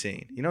closing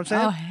scene. You know what I'm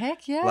saying? Oh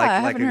heck yeah! I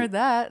haven't heard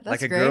that.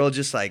 That's like a girl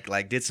just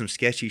like did some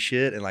sketchy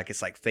shit and like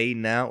it's like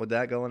fading out with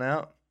that going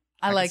out.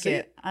 I like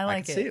it. I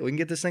like it. See it. We can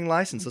get this thing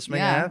licensed. Let's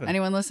make it happen.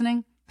 Anyone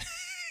listening?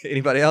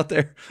 Anybody out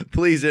there?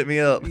 Please hit me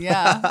up.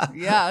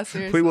 Yeah.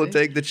 Seriously. We will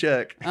take the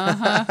check.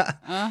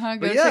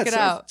 Go check it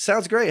out.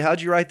 Sounds great.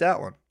 How'd you write that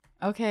one?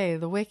 Okay,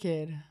 The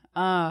Wicked.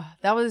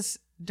 That was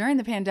during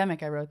the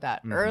pandemic. I wrote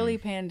that early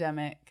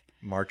pandemic,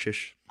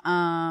 Marchish.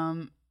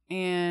 And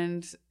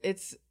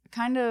it's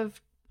kind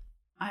of,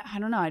 I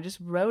don't know. I just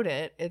wrote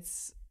it.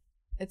 It's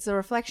a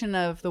reflection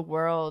of the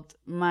world,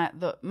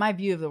 my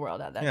view of the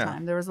world at that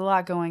time. There was a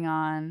lot going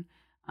on,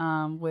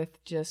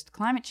 with just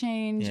climate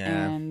change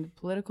and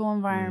political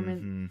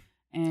environment,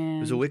 and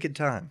it was a wicked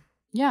time.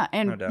 Yeah,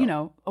 and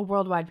a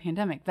worldwide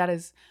pandemic. That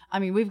is, I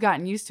mean, we've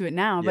gotten used to it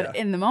now, but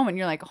in the moment,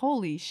 you're like,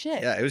 "Holy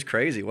shit!" Yeah, it was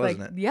crazy,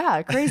 wasn't it?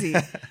 Yeah, crazy.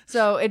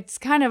 So it's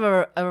kind of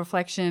a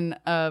reflection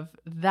of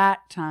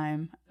that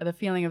time, the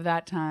feeling of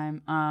that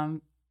time.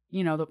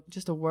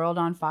 Just a world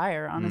on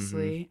fire,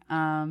 honestly.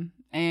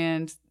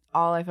 And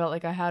all I felt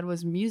like I had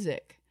was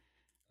music.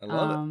 I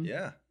love it.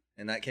 Yeah,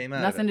 and that came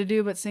out. Nothing to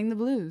do but sing the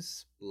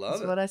blues.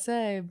 That's what I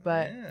say.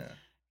 But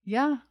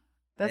yeah,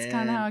 That's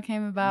kind of how it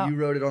came about. You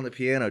wrote it on the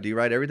piano. Do you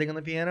write everything on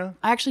the piano?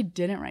 I actually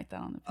didn't write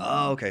that on the piano.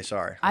 Oh, okay.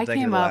 Sorry. I'm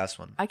thinking of the last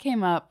one. I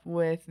came up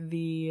with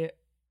the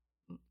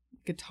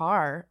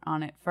guitar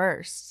on it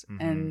first,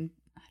 and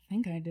I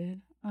think I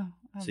did. Oh,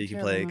 so you can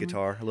play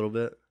guitar a little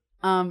bit?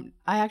 I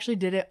actually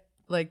did it,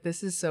 like,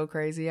 this is so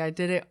crazy. I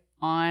did it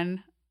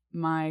on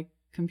my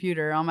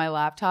computer, on my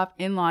laptop,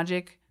 in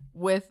Logic,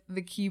 with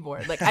the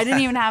keyboard. Like, I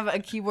didn't even have a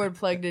keyboard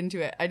plugged into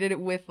it. I did it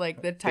with,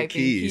 like, the typing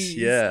keys.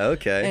 Yeah,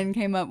 okay. And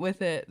came up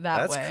with it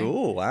that way. That's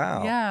cool.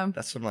 Wow. Yeah.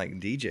 That's some, like,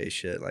 DJ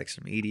shit, like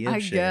some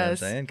EDM shit. Guess. You know what I'm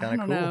saying?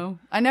 Kind of cool. Know.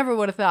 I never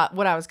would have thought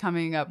what I was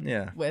coming up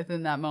with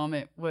in that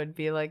moment would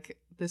be, like,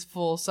 this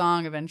full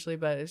song eventually,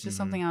 but it's just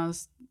something I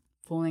was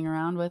fooling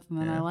around with, and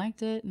then I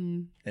liked it,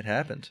 and it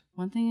happened.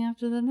 One thing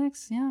after the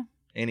next.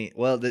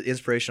 The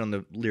inspiration on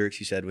the lyrics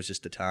you said was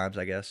just the times,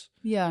 I guess.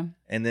 Yeah.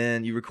 And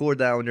then you record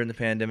that one during the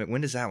pandemic.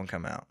 When does that one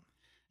come out?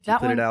 Did you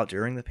put it out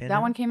during the pandemic?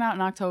 That one came out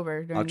in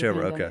October.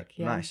 Okay.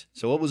 Yeah. Nice.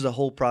 So what was the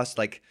whole process,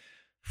 like,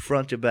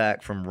 front to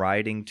back, from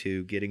writing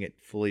to getting it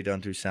fully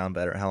done through Sound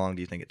Better? How long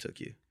do you think it took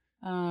you?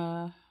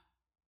 How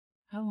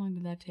long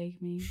did that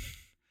take me?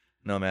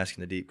 No, I'm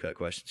asking the deep cut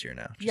questions here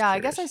now. Just curious. I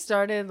guess I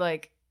started,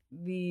 like,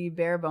 the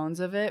bare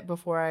bones of it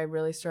before I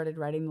really started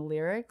writing the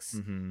lyrics,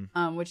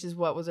 which is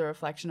what was a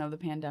reflection of the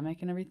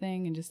pandemic and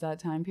everything, and just that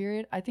time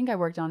period. I think I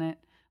worked on it,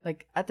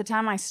 like, at the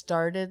time I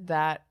started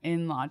that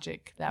in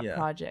Logic, that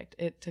project,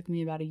 it took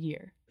me about a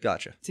year.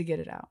 Gotcha. To get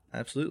it out.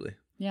 Absolutely.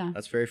 Yeah.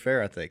 That's very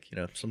fair, I think. You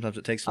know, sometimes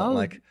it takes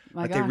something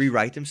like they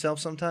rewrite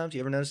themselves sometimes.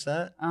 You ever notice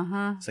that?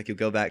 It's like you'll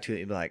go back to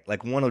it and be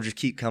like one will just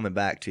keep coming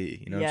back to you.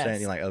 You know what I'm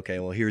saying? You're like, okay,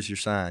 well, here's your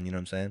sign. You know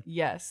what I'm saying?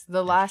 Yes.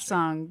 The last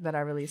song that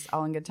I released,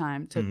 All in Good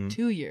Time, took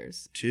 2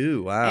 years.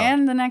 2, wow.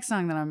 And the next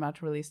song that I'm about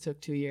to release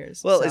took 2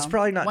 years. Well, so it's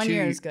probably not 1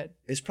 year is good.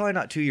 It's probably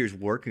not 2 years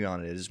working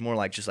on it. It's more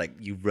like just like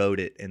you wrote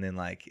it and then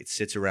like it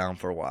sits around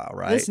for a while,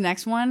 right? This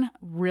next one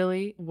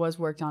really was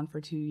worked on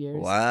for 2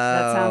 years. Wow.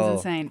 That sounds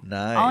insane.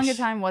 Nice. All in Good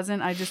Time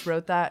wasn't. I just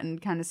wrote that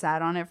and kind of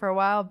sat on it for a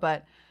while,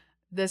 but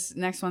this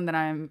next one that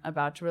I'm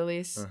about to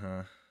release,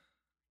 I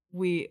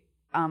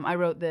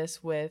wrote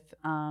this with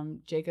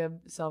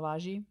Jacob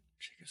Selvaggi.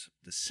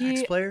 The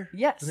sax player?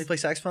 Yes. Doesn't he play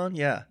saxophone?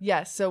 Yeah.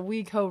 Yes. So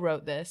we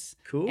co-wrote this.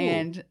 Cool.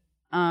 And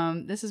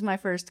this is my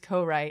first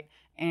co-write,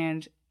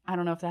 and I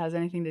don't know if that has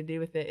anything to do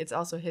with it. It's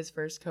also his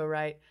first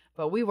co-write,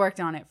 but we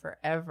worked on it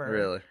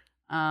forever.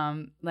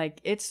 Really?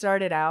 Like, it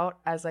started out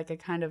as like a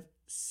kind of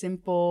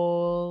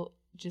simple,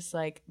 just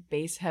like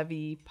bass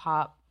heavy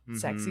pop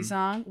sexy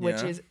song,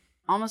 which is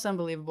almost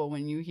unbelievable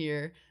when you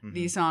hear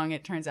the song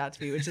it turns out to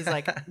be, which is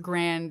like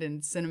grand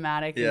and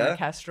cinematic and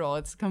orchestral.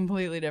 It's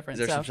completely different.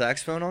 Is there some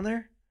saxophone on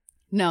there?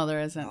 No, there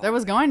isn't. There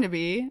was going to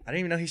be. I didn't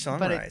even know he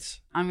songwrites.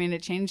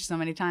 It changed so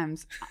many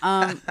times.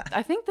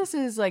 I think this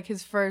is like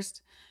his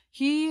first.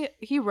 He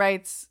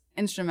writes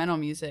instrumental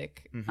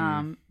music,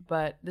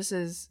 but this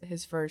is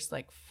his first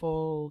like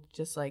full,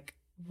 just like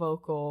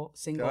vocal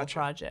single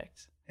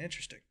project.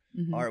 Interesting.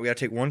 All right, we got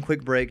to take one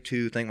quick break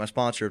to thank my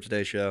sponsor of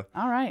today's show.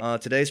 All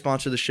right. Today's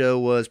sponsor of the show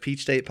was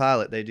Peach State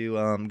Pilot. They do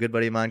good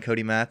buddy of mine,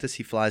 Cody Mathis.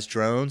 He flies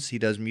drones. He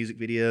does music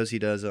videos. He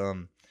does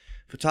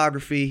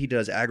photography. He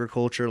does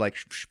agriculture, like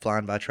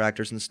flying by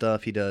tractors and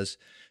stuff. He does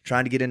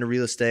trying to get into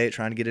real estate,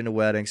 trying to get into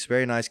weddings.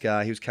 Very nice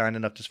guy. He was kind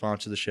enough to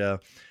sponsor the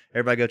show.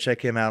 Everybody go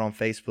check him out on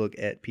Facebook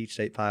at Peach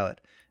State Pilot.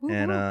 Woo-hoo.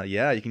 And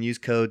you can use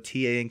code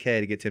TANK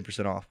to get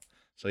 10% off.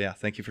 So yeah,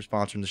 thank you for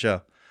sponsoring the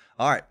show.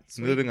 All right,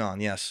 moving on.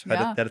 Yes,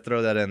 had to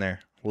throw that in there.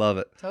 Love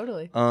it.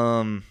 Totally.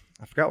 I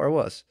forgot where I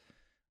was.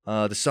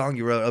 The song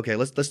you wrote. Okay,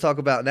 let's talk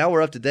about. Now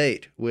we're up to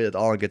date with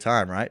All in Good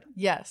Time, right?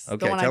 Yes.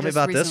 Okay, tell me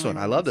about this one.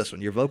 I love this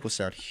one. Your vocals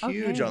sound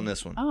huge on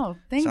this one. Oh,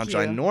 thank you. Sounds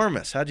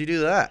ginormous. How'd you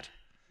do that?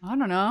 I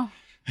don't know.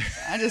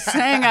 I just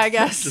sang, I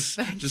guess.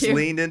 just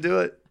leaned into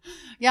it.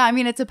 Yeah, I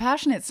mean, it's a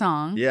passionate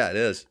song. Yeah, it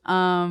is.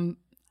 I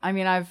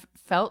mean, I've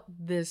felt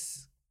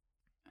this.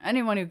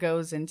 Anyone who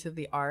goes into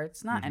the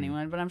arts, not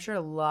anyone, but I'm sure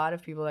a lot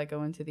of people that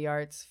go into the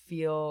arts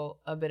feel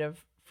a bit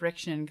of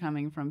friction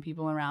coming from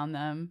people around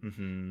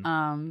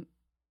them.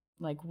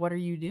 Like, what are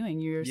you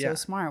doing? You're so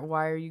smart.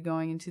 Why are you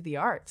going into the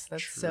arts?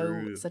 That's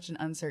such an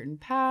uncertain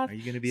path. Are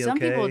you going to be Some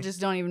people just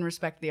don't even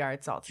respect the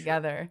arts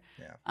altogether.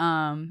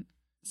 Yeah.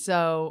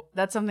 So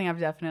that's something I've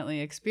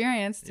definitely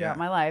experienced throughout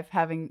my life,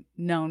 having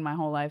known my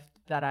whole life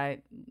that I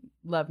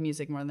love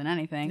music more than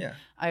anything. Yeah.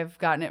 I've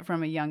gotten it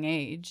from a young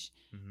age.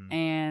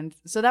 And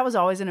so that was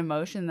always an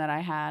emotion that I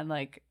had,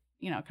 like,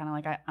 you know, kind of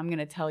like I'm going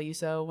to tell you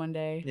so one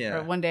day. Yeah.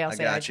 Or one day I'll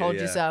say I told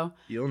you so.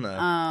 You'll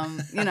know.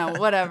 You know,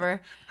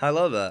 whatever. I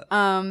love that.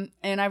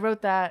 And I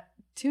wrote that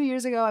 2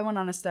 years ago. I went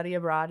on a study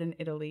abroad in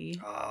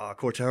Italy.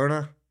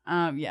 Cortona?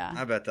 Yeah.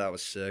 I bet that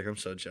was sick. I'm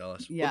so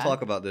jealous. Yeah. We'll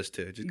talk about this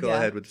too. Just go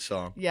ahead with the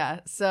song. Yeah.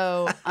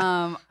 So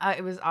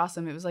it was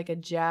awesome. It was like a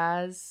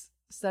jazz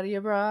study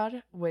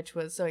abroad, which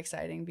was so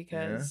exciting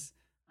because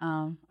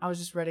I was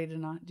just ready to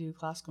not do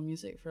classical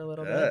music for a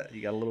little bit.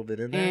 You got a little bit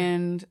in there.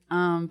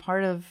 And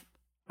part of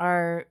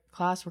our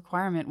class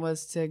requirement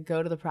was to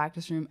go to the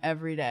practice room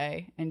every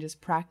day and just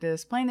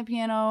practice playing the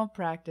piano,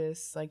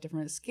 practice like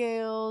different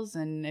scales,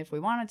 and if we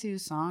wanted to,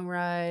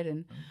 songwrite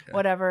and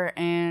whatever.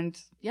 And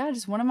yeah,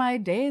 just one of my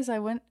days I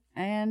went,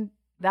 and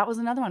that was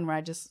another one where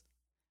I just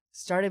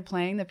started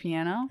playing the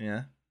piano.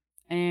 Yeah.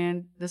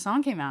 And the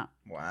song came out.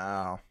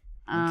 Wow.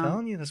 I'm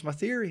telling you, that's my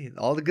theory.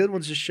 All the good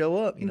ones just show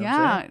up. You know what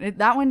I'm saying?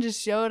 That one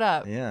just showed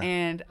up. Yeah.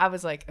 And I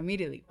was like,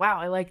 immediately, wow,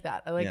 I like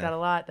that. I like that a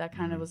lot. That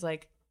kind of was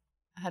like,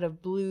 had a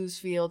blues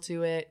feel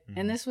to it.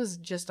 And this was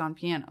just on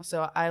piano.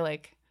 So I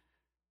like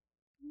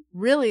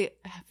really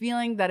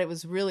feeling that it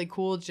was really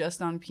cool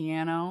just on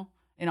piano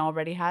and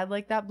already had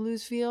like that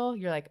blues feel.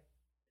 You're like,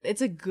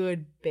 it's a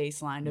good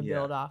baseline to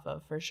build off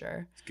of for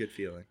sure. It's a good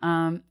feeling.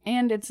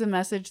 And it's a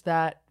message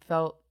that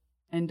felt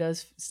and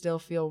does still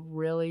feel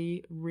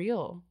really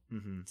real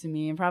to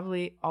me, and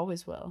probably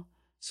always will.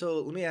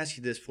 So let me ask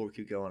you this before we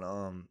keep going.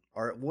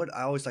 What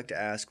I always like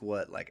to ask,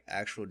 what like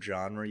actual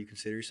genre you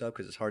consider yourself,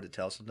 because it's hard to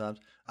tell sometimes.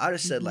 I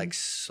just said like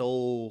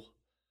soul,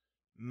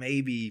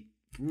 maybe.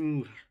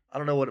 I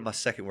don't know what my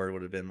second word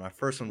would have been. My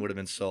first one would have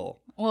been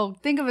soul. Well,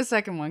 think of a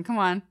second one. Come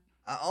on.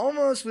 I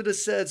almost would have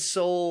said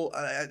soul.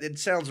 It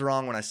sounds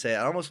wrong when I say it.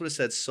 I almost would have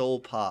said soul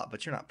pop,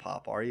 but you're not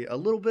pop, are you? A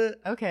little bit?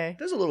 Okay.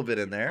 There's a little bit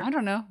in there. I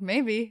don't know.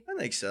 Maybe. I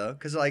think so.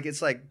 Because like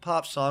it's like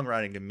pop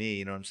songwriting to me,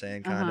 you know what I'm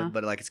saying? Kind of.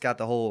 But like it's got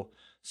the whole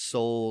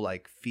soul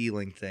like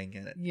feeling thing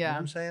in it. Yeah. You know what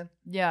I'm saying?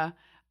 Yeah.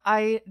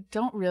 I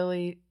don't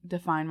really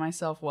define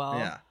myself well.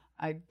 Yeah.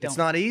 I don't. It's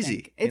not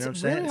easy. It's you know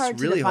what I'm really saying? hard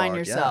It's to really define hard.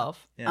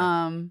 yourself.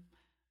 Yeah.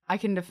 I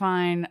can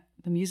define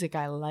the music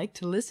I like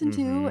to listen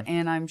to,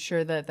 and I'm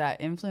sure that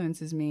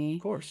influences me.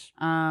 Of course.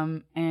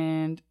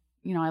 And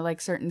you know, I like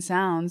certain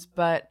sounds,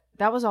 but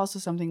that was also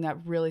something that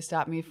really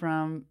stopped me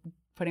from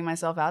putting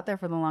myself out there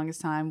for the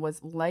longest time,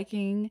 was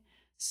liking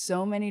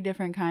so many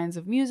different kinds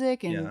of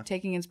music and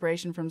taking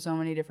inspiration from so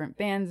many different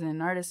bands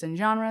and artists and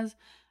genres.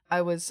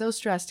 I was so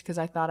stressed because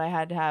I thought I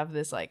had to have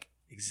this like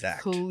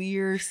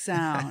clear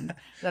sound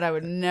that I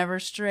would never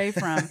stray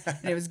from,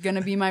 and it was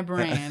gonna be my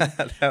brand.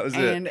 That was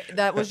and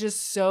that was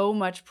just so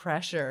much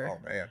pressure. Oh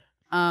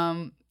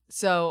man.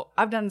 So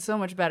I've done so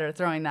much better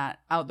throwing that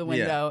out the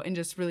window and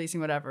just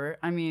releasing whatever.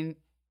 I mean,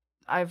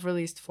 I've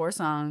released 4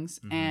 songs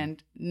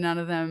and none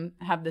of them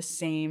have the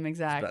same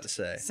exact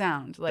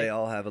sound. Like, they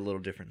all have a little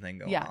different thing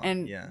going on.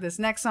 And this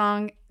next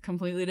song,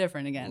 completely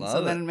different again.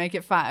 Love then make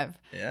it 5.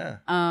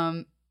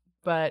 Yeah.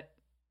 But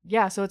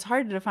yeah, so it's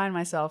hard to define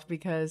myself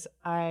because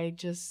I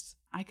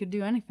could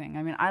do anything.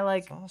 I mean,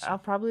 awesome. I'll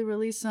probably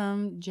release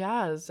some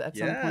jazz at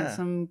some point,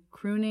 some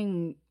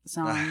crooning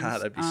songs.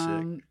 That'd be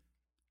sick.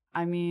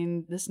 I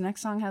mean, this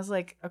next song has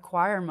like a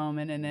choir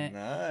moment in it.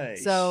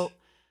 Nice. So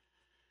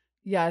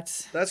yeah,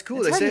 that's cool.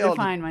 It's hard say to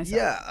define myself.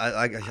 Yeah,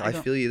 I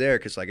feel you there,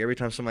 because like every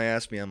time somebody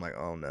asks me, I'm like,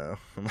 oh no,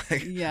 I'm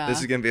like,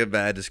 this is gonna be a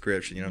bad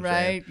description. You know what I'm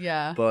saying? Right.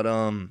 Yeah. But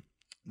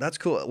that's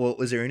cool. Well,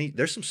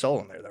 there's some soul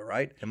in there though,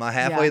 right? Am I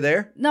halfway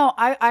there? No,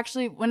 I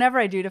actually, whenever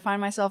I do define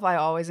myself, I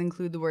always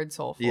include the word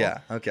soulful. Yeah.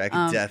 Okay. I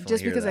can definitely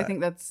just hear because that. I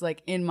think that's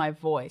like in my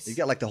voice. You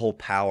got like the whole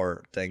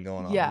power thing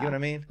going on. Yeah. You know what I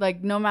mean?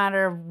 Like no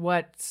matter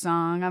what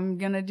song I'm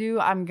going to do,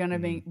 I'm going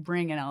to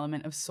bring an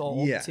element of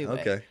soul to it.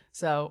 Okay.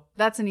 So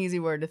that's an easy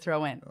word to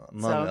throw in.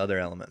 Among other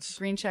elements.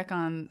 Green check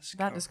on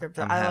that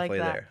descriptor. I like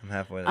that. I'm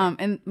halfway there.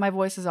 And my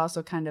voice is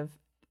also kind of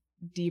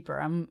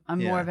deeper. I'm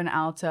more of an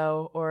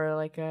alto or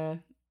like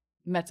a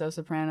mezzo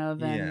soprano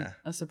than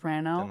a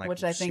soprano, like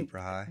which I think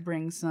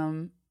brings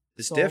some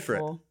soulful.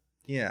 Different.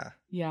 Yeah.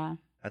 Yeah.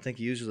 I think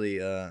usually,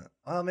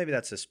 maybe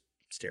that's a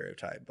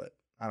stereotype, but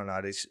I don't know.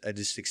 I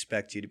just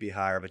expect you to be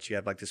higher, but you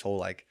have like this whole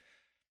like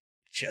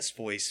chest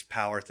voice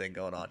power thing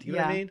going on. Do you know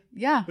what I mean?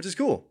 Yeah. Which is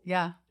cool.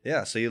 Yeah.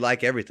 Yeah. So you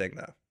like everything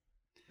though.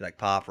 You like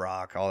pop,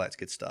 rock, all that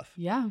good stuff.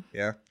 Yeah.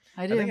 Yeah.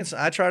 I do.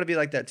 I try to be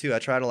like that too. I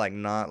try to like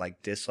not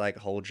like dislike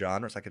whole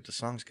genres. Like if the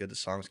song's good, the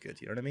song's good.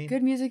 You know what I mean?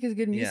 Good music is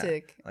good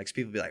music. Yeah. Like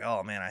people be like,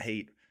 oh man, I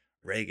hate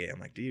reggae.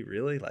 I'm like, do you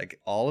really? Like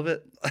all of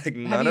it? Like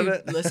none of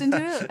it? Listen to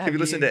it? Have you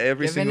listened to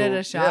every single? Given it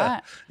a shot? Yeah,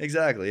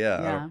 exactly.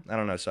 Yeah. I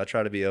don't know. So I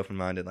try to be open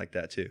minded like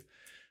that too,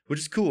 which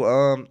is cool.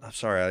 I'm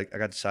sorry, I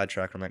got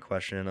sidetracked on that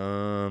question.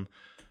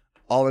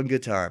 All in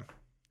good time,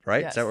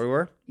 right? Yes. Is that where we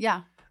were?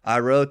 Yeah. I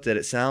wrote that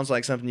it sounds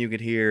like something you could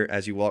hear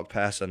as you walk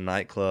past a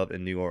nightclub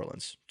in New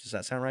Orleans. Does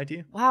that sound right to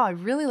you? Wow, I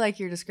really like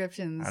your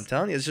descriptions. I'm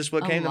telling you, it's just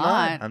what came to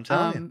mind. I'm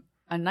telling you.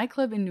 A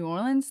nightclub in New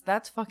Orleans?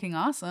 That's fucking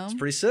awesome. It's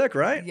pretty sick,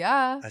 right?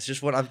 Yeah. That's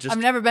just what I've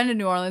never been to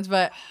New Orleans,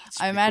 but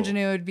I imagine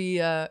cool. it would be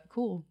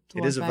cool.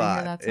 It is a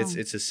vibe.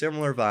 It's a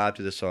similar vibe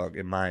to the song,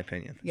 in my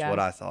opinion. It's what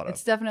I thought of.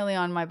 It's definitely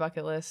on my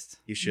bucket list.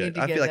 You should.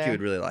 I feel like you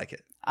would really like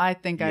it. I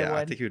think I would.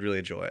 I think you would really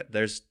enjoy it.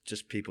 There's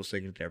just people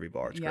singing at every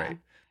bar. It's great.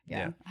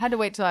 Yeah. I had to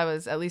wait till I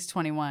was at least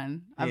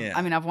 21. I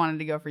mean, I've wanted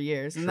to go for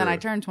years. And then I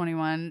turned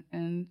 21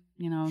 and,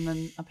 and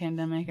then a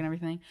pandemic and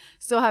everything.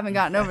 Still haven't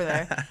gotten over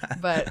there.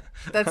 But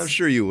that's... I'm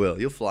sure you will.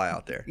 You'll fly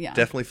out there. Yeah.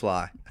 Definitely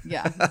fly.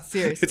 Yeah.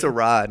 Seriously. It's a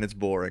ride and it's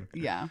boring.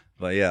 Yeah.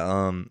 But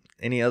yeah,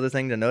 any other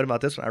thing to note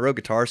about this one? I wrote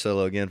guitar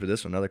solo again for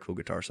this one. Another cool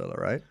guitar solo,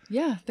 right?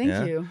 Yeah,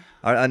 thank you.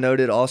 I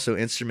noted also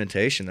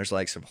instrumentation. There's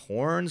like some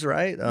horns,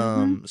 right?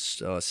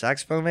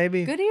 Saxophone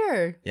maybe. Good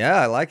ear.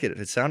 Yeah, I like it.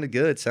 It sounded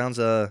good. It sounds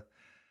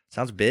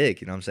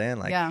big. You know what I'm saying?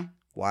 Like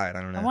wide.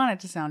 I don't know. I want it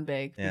to sound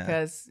big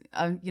because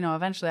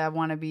eventually I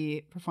want to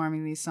be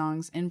performing these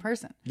songs in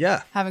person.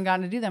 Yeah. Haven't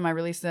gotten to do them. I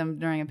released them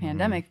during a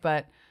pandemic,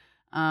 but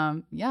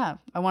I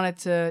wanted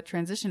to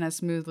transition as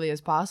smoothly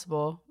as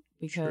possible.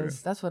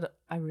 Because that's what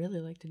I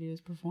really like to do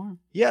is perform.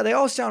 Yeah, they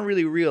all sound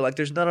really real. Like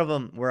there's none of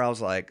them where I was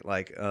like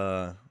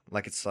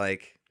it's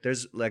like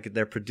there's like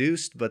they're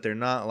produced, but they're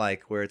not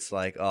like where it's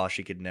like, oh,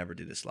 she could never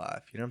do this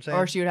live. You know what I'm saying?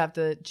 Or she would have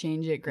to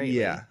change it greatly.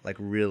 Yeah, like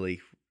really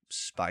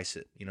spice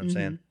it. You know what I'm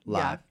saying?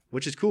 Live,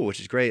 which is cool,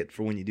 which is great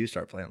for when you do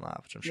start playing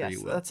live, which I'm sure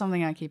you will. That's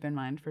something I keep in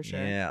mind for sure.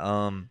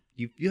 Yeah.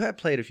 You have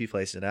played a few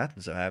places in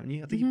Athens, though, haven't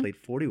you? I think you played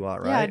 40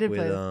 Watt, right? Yeah, I did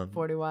play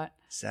 40 Watt.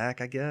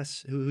 Zach, I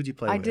guess. Who'd you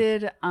play with? I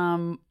did.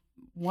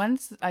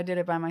 Once I did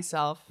it by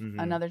myself.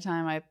 Another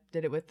time I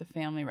did it with the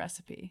Family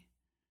Recipe.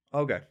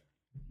 Okay.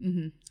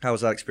 How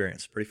was that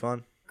experience? Pretty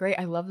fun? Great.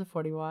 I love the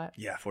 40 Watt.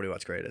 Yeah, 40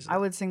 Watt's great, isn't it? I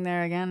would sing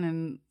there again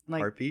and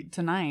heartbeat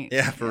tonight.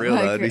 Yeah, for real.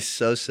 That'd be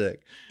so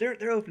sick.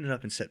 They're opening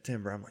up in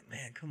September. I'm like,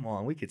 man, come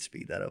on. We could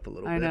speed that up a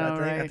little bit.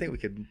 I think we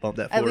could bump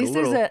that forward a little.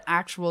 At least there's an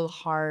actual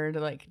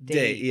hard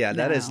date. Yeah,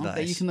 that is nice.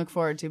 That you can look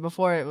forward to.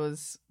 Before it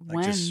was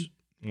just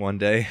one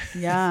day.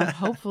 Yeah,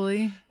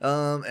 hopefully.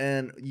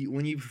 And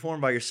when you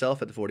performed by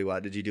yourself at the 40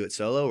 Watt, did you do it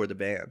solo or the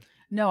band?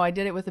 No, I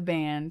did it with a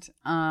band.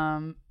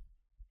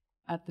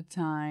 At the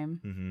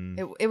time,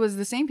 it was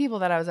the same people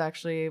that I was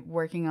actually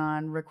working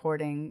on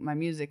recording my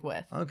music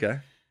with. Okay,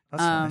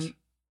 that's nice.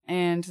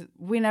 And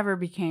we never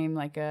became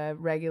like a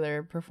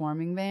regular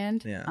performing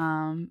band.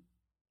 Yeah.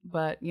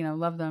 But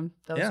love them.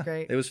 That was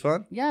great. It was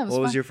fun. Yeah, it was What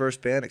fun. was your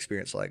first band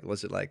experience like?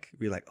 Was it like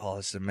were you like, oh,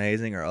 this is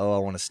amazing, or oh, I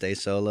want to stay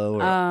solo,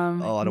 or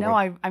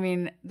I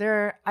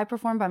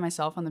perform by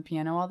myself on the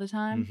piano all the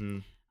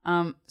time.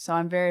 So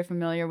I'm very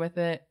familiar with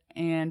it,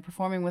 and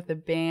performing with a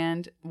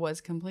band was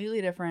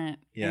completely different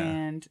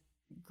and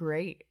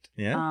great.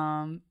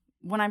 Yeah.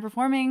 When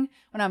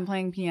I'm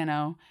playing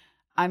piano,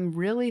 I'm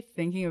really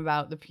thinking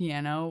about the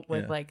piano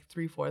with like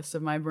 3/4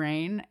 of my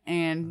brain,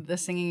 and the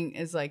singing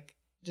is like,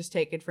 just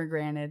take it for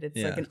granted. It's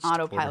like an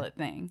autopilot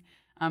thing.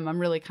 I'm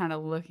really kind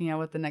of looking at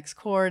what the next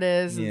chord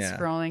is and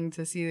scrolling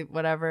to see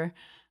whatever.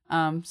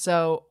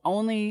 So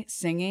only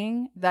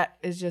singing, that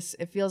is just,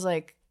 it feels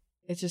like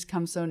it just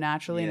comes so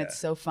naturally and it's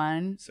so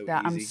fun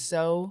that easy. I'm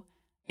so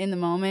in the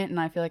moment,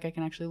 and I feel like I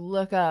can actually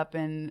look up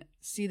and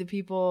see the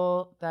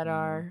people that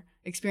are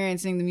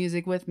experiencing the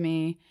music with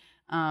me.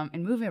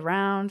 And moving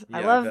around.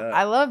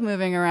 I love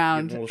moving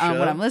around when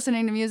I'm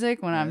listening to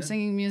music, when I'm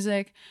singing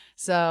music.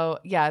 So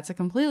yeah, it's a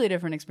completely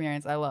different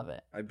experience. I love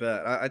it. I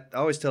bet. I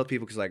always tell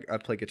people, because like I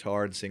play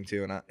guitar and sing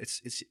too, and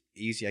it's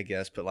easy, I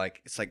guess, but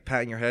like it's like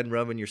patting your head and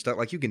rubbing your stomach.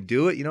 Like you can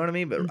do it, you know what I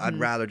mean? But I'd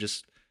rather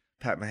just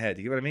pat my head.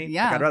 You know what I mean?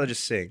 Yeah. Like, I'd rather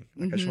just sing.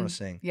 Like I just want to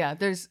sing. Yeah,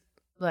 there's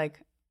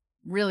like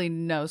really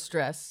no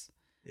stress.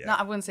 Yeah. No,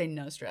 I wouldn't say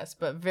no stress,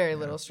 but very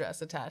little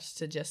stress attached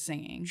to just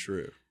singing.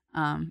 True.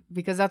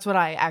 Because that's what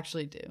I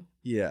actually do.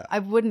 Yeah. I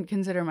wouldn't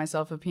consider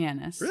myself a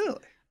pianist. Really? I'm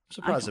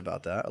surprised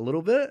about that. A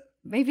little bit?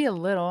 Maybe a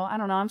little. I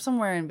don't know. I'm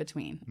somewhere in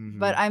between.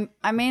 But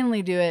I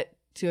mainly do it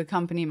to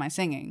accompany my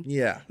singing.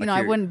 Yeah.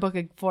 I wouldn't book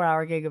a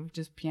 4-hour gig of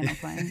just piano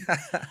playing.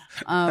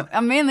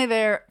 I'm mainly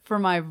there for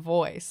my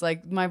voice.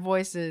 Like my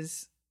voice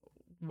is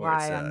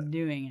why I'm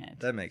doing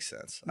it. That makes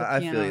sense. I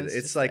feel you.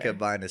 It's like a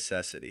by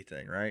necessity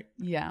thing, right?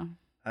 Yeah.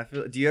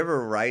 Do you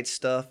ever write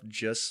stuff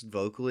just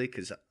vocally?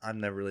 Because I've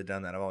never really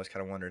done that. I've always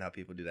kind of wondered how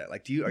people do that.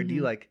 Like, do you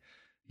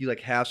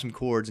have some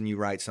chords and you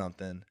write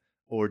something,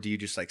 or do you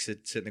just like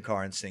sit in the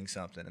car and sing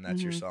something and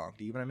that's your song?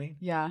 Do you know what I mean?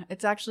 Yeah,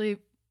 it's actually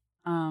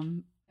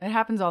it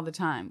happens all the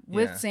time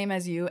with Same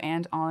As You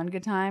and All in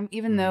Good Time.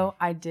 Even though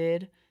I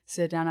did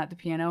sit down at the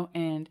piano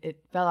and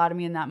it fell out of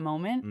me in that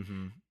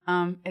moment.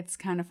 It's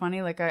kind of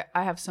funny. Like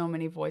I have so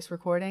many voice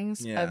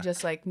recordings of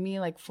just like me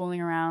like fooling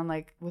around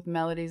like with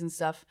melodies and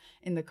stuff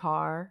in the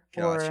car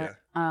or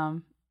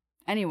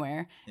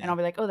anywhere, and I'll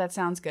be like, oh, that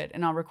sounds good,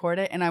 and I'll record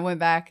it. And I went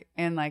back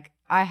and like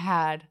I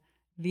had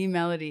the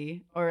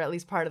melody, or at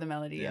least part of the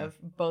melody of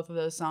both of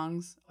those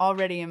songs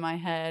already in my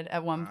head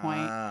at one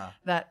point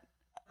that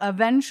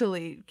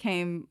eventually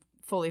came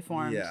fully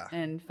formed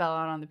and fell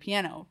out on the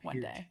piano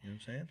one day. You know what I'm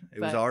saying? It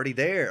was already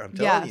there. I'm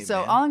telling you. So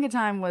man. All in Good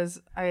Time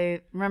was,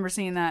 I remember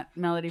singing that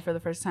melody for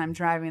the first time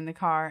driving in the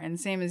car, and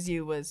Same As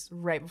You was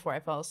right before I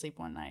fell asleep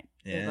one night.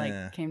 It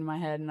like came to my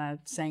head and I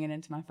sang it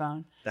into my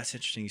phone. That's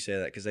interesting you say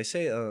that, because they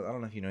say, I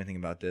don't know if you know anything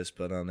about this,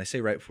 but they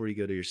say right before you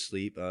go to your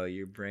sleep,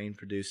 your brain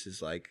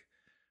produces like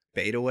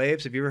beta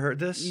waves. Have you ever heard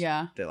this?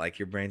 Yeah. That like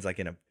your brain's like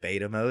in a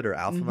beta mode or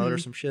alpha mode or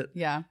some shit.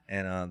 Yeah.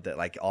 And that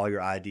like all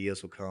your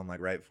ideas will come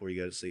like right before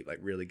you go to sleep, like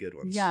really good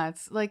ones. Yeah,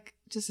 it's like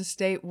just a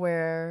state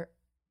where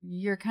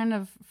you're kind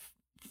of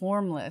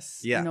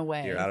formless Yeah, in a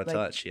way. you're out of like,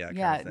 touch. Yeah,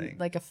 kind of thing.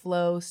 like a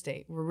flow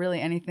state where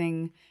really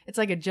anything, it's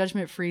like a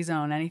judgment-free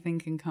zone. Anything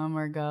can come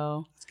or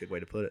go. That's a good way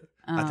to put it.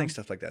 I think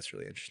stuff like that's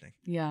really interesting.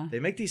 Yeah. They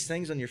make these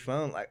things on your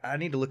phone. Like I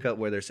need to look up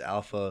where there's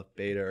alpha,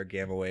 beta, or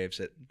gamma waves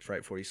that right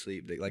before you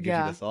sleep. They like give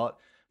you the thought,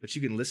 but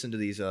you can listen to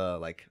these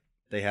like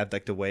they have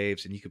like the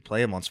waves, and you can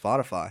play them on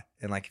Spotify.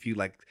 And like if you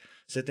like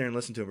sit there and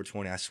listen to them for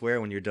 20, I swear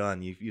when you're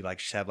done, you like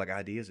just have like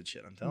ideas and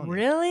shit. I'm telling you.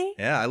 Really?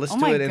 Yeah, I listen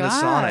to it in the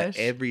sauna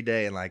every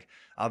day, and like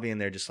I'll be in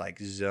there just like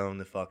zone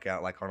the fuck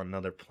out, like on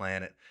another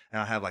planet, and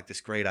I'll have like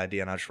this great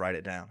idea, and I'll just write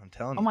it down. I'm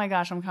telling you. Oh my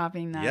gosh, I'm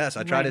copying that. Yes,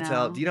 I try to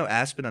tell. Do you know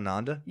Aspen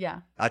Ananda?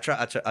 Yeah. I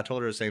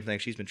told her the same thing.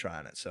 She's been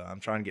trying it, so I'm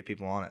trying to get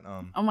people on it.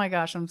 Oh my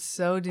gosh, I'm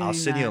so doing. I'll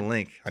send you a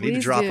link. I need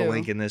to drop a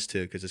link in this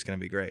too because it's gonna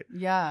be great.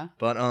 Yeah.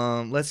 But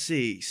let's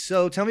see.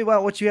 So tell me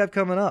about what you have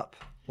coming up.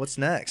 What's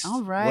next?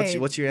 All right.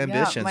 What's your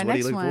ambitions? What are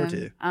you looking forward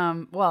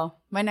to? Well,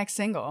 my next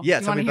single. Yeah,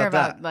 you tell me hear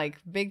about that. Like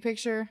big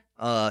picture?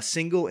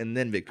 Single and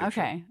then big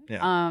picture. Okay.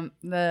 Yeah.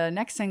 The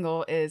next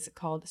single is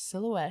called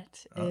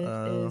Silhouette. It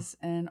is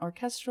an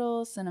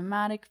orchestral,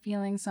 cinematic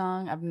feeling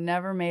song. I've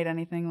never made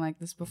anything like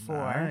this before.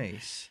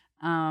 Nice.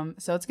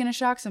 So it's gonna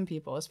shock some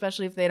people,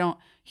 especially if they don't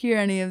hear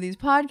any of these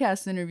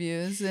podcast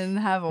interviews and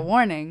have a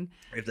warning.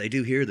 If they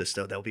do hear this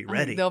though, they'll be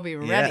ready. They'll be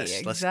ready. Yes,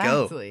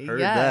 Exactly. Let's go.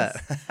 Heard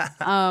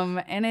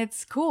that. And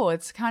it's cool.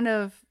 It's kind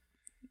of,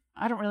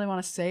 I don't really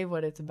want to say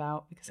what it's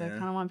about because I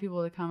kind of want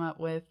people to come up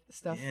with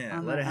stuff. Yeah,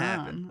 on let their it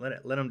happen. own.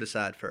 Let them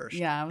decide first.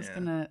 Yeah, I was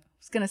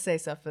gonna say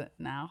stuff, but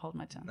now hold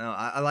my tongue. No,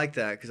 I like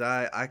that because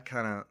I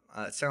kind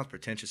of it sounds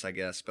pretentious, I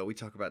guess, but we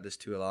talk about this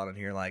too a lot in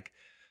here. Like,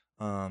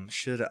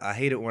 I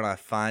hate it when I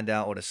find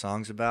out what a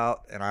song's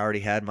about and I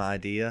already had my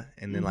idea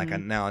and then like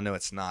now I know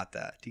it's not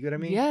that. Do you get what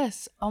I mean?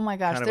 Yes. Oh my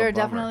gosh, Kind of there a are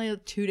bummer.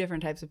 definitely two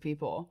different types of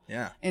people.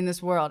 Yeah. In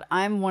this world,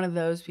 I'm one of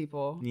those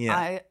people. Yeah.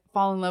 I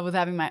fall in love with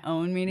having my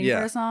own meaning Yeah,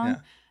 for a song. yeah.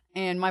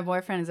 And my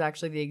boyfriend is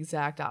actually the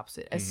exact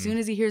opposite. As soon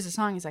as he hears a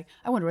song, he's like,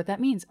 I wonder what that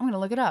means. I'm going to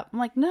look it up. I'm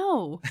like,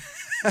 no,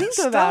 think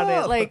about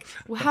it. Like,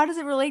 how does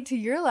it relate to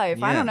your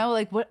life? I don't know.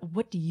 Like,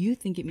 what do you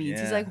think it means?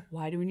 Yeah. He's like,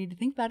 why do we need to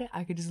think about it?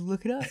 I could just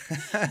look it up.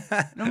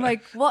 And I'm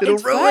like, well, It'll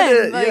it's ruin fun.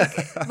 it. Like,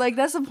 Yeah. like,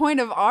 that's the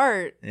point of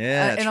art.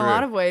 Yeah, in true. a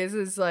lot of ways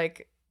is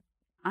like,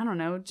 I don't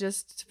know,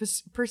 just to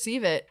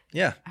perceive it.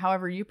 Yeah.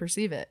 However you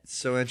perceive it. It's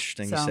so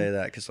interesting you say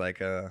that because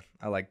like I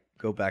like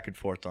go back and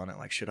forth on it.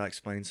 Like, should I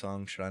explain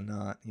songs? Should I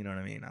not? You know what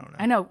I mean? I don't know.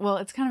 I know. Well,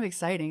 it's kind of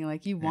exciting.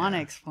 Like you want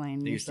to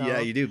explain yourself. Yeah,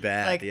 you do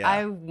bad. Like yeah.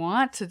 I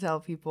want to tell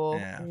people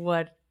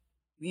what,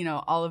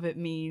 all of it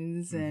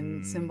means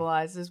and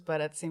symbolizes, but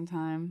at the same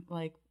time,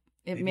 like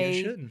Maybe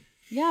I shouldn't.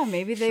 Yeah,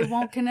 maybe they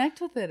won't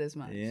connect with it as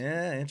much.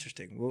 Yeah,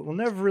 interesting. We'll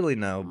never really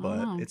know,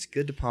 but it's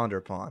good to ponder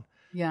upon.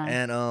 Yeah.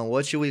 And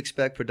what should we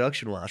expect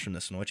production-wise from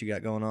this one? What you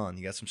got going on?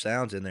 You got some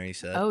sounds in there, you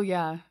said. Oh,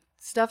 yeah.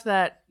 Stuff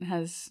that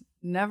has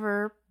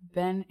never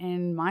been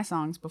in my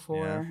songs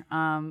before.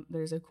 Yeah.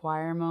 There's a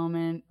choir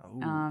moment.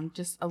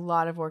 Just a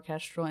lot of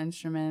orchestral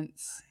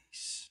instruments.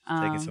 Nice.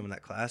 Taking some of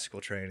that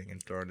classical training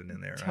and throwing it in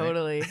there, right?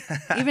 Totally.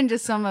 Even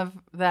just some of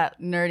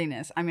that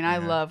nerdiness. I mean, I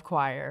love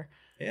choir.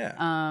 Yeah.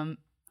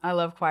 I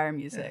love choir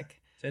music. Yeah.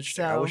 It's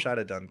interesting. I wish I'd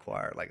have done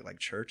choir, like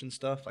church and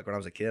stuff. Like when I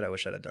was a kid, I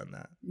wish I'd have done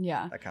that.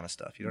 Yeah. That kind of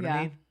stuff. You know what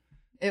I mean?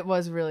 It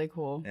was really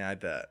cool. Yeah, I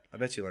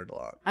bet you learned a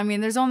lot. I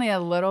mean, there's only a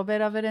little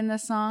bit of it in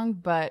this song,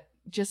 but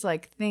just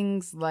like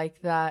things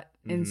like that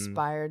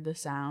inspired the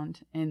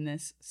sound in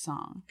this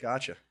song.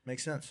 Gotcha.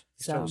 Makes sense.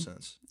 Makes total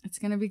sense. It's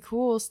going to be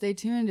cool. Stay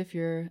tuned if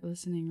you're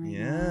listening right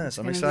now. Yes,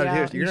 I'm excited to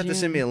hear it. You're going to have to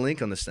send me a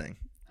link on this thing.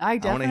 I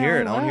definitely want to hear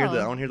it. will.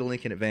 I want to hear the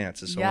link in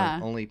advance. It's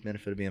only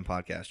benefit of being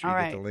podcast. You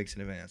get the links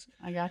in advance.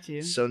 I got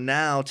you. So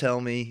now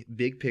tell me,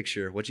 big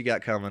picture, what you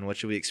got coming? What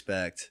should we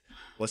expect?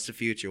 What's the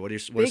future? What are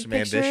some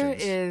ambitions? Big picture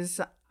is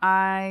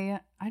I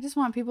just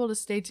want people to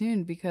stay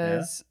tuned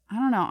because I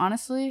don't know.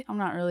 Honestly, I'm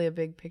not really a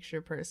big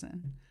picture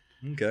person.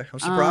 Okay, I'm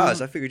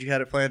surprised. I figured you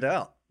had it planned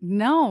out.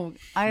 No,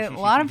 a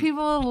lot of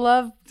people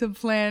love to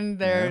plan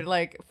their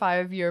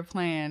 5-year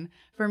plan.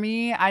 For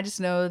me, I just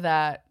know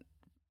that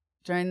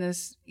during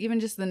this, even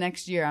just the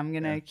next year, I'm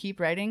going to keep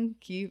writing,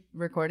 keep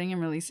recording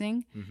and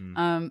releasing.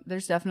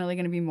 There's definitely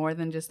going to be more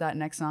than just that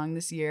next song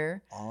this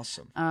year.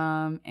 Awesome.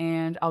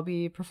 And I'll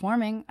be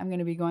performing. I'm going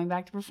to be going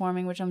back to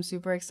performing, which I'm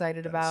super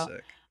excited about.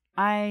 Sick.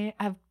 I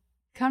have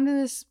come to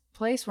this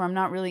place where I'm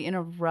not really in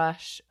a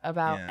rush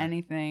about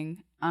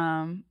anything,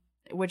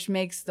 which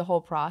makes the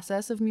whole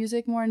process of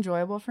music more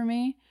enjoyable for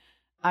me.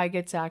 I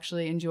get to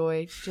actually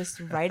enjoy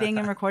just writing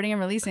and recording and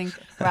releasing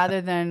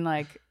rather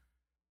than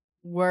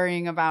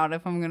worrying about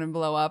if I'm going to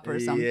blow up or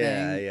something.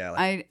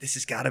 Yeah. This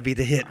has got to be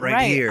the hit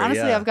right here.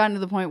 Honestly, I've gotten to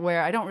the point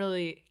where I don't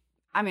really,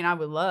 I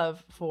would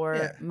love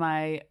for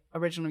my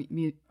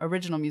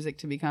original music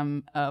to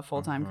become a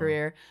full-time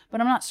career,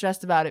 but I'm not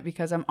stressed about it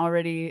because I'm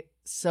already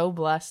so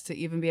blessed to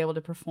even be able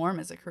to perform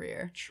as a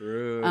career.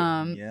 True.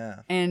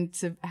 And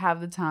to have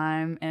the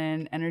time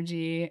and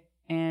energy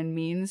and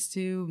means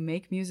to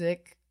make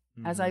music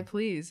as I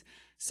please.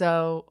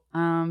 So,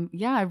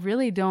 I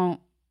really don't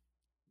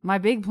my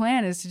big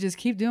plan is to just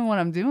keep doing what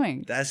I'm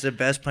doing. That's the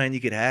best plan you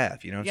could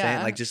have. You know what I'm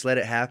saying? Like, just let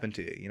it happen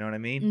to you. You know what I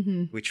mean?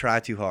 Mm-hmm. We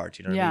try too hard.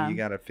 You know what I mean? You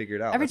got to figure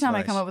it out. Every That's time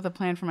nice. I come up with a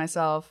plan for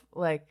myself,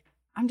 like,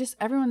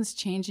 everyone's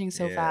changing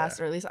so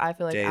fast, or at least I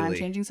feel like I'm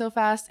changing so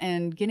fast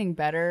and getting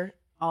better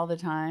all the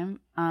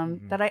time,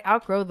 that I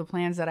outgrow the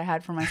plans that I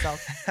had for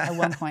myself at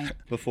one point.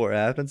 Before it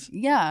happens?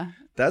 Yeah.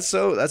 That's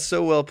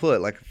so well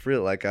put. Like, for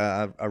real, like,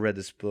 I read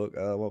this book.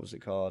 What was it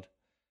called?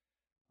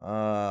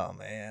 Oh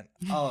man!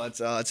 Oh, it's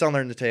on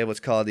there on the table.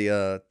 It's called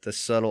the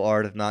Subtle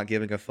Art of Not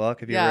Giving a Fuck.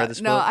 Have you ever read this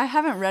book? No, I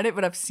haven't read it,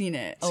 but I've seen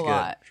it a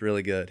lot. It's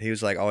really good. He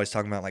was like always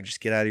talking about like just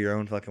get out of your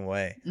own fucking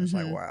way. I was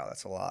like, wow,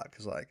 that's a lot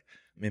because like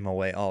I'm in my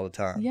way all the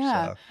time.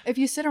 Yeah, so. if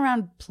you sit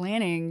around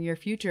planning your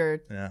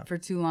future for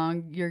too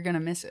long, you're gonna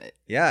miss it.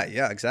 Yeah,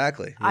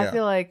 exactly. Yeah. I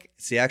feel like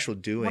it's the actual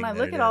doing. When I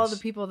look at all the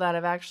people that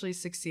have actually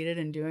succeeded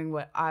in doing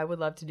what I would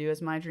love to do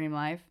as my dream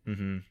life.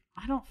 Mm-hmm.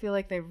 I don't feel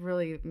like they've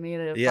really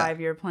made a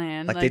 5-year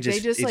plan. Like they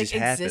just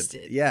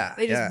existed. Yeah.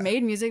 They just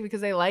made music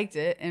because they liked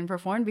it and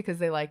performed because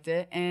they liked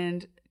it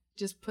and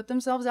just put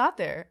themselves out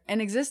there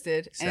and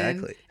existed.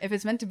 Exactly. And if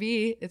it's meant to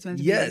be, it's meant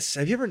to be. Yes.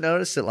 Have you ever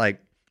noticed that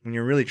like when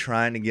you're really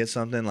trying to get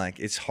something, like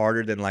it's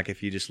harder than like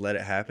if you just let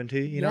it happen to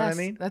you? You know what I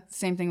mean? That's the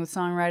same thing with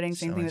songwriting,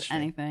 same thing with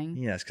anything.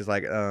 Yes, because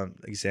like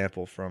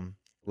example from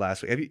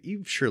last week.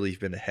 You've surely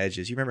been to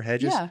Hedges. You remember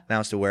Hedges? Yeah. Now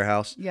it's the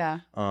Warehouse.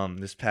 Yeah.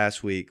 This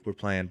past week we're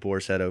playing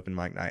Boar's Head open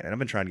mic night, and I've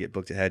been trying to get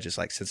booked at Hedges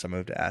like since I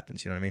moved to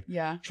Athens. You know what I mean?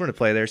 Yeah. Just wanted to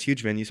play there. It's a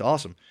huge venue. It's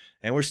awesome.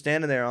 And we're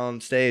standing there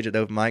on stage at the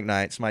open mic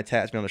night. Somebody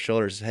taps me on the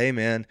shoulder and says, "Hey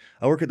man,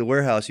 I work at the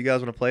Warehouse. You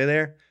guys want to play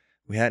there?"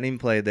 We hadn't even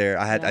played there.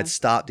 I'd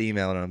stopped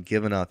emailing them,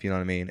 given up. You know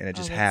what I mean? And it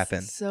just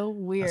happened. So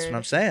weird. That's what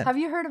I'm saying. Have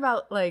you heard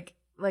about like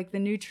the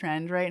new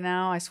trend right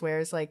now? I swear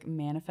is like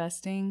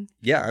manifesting.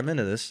 Yeah, I'm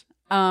into this.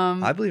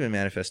 I believe in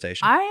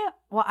manifestation. I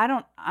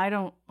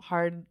don't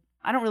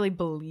really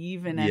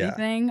believe in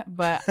anything,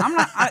 but I'm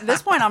not at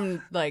this point.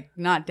 I'm like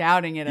not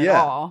doubting it at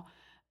all.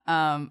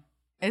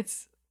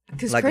 It's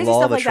because like crazy law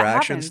stuff of like that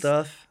attraction happens.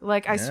 stuff.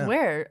 Like I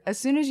swear, as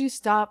soon as you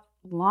stop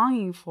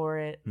longing for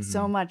it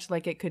so much,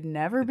 like it could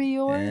never be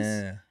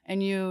yours,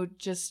 and you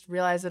just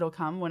realize it'll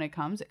come when it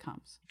comes. It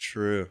comes.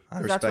 True. I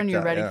respect that's when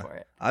you're that, ready for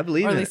it. I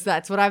believe, or at in least it.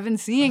 That's what I've been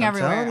seeing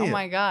everywhere. Oh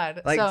my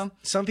god! Like so,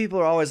 some people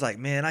are always like,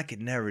 "Man, I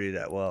could never do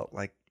that." Well,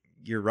 like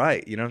you're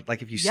right. You know,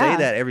 like if you say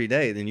that every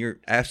day, then you're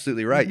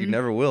absolutely right. You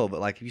never will.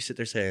 But like if you sit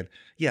there saying,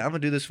 "Yeah, I'm gonna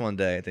do this one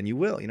day," then you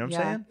will. You know what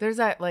I'm saying? There's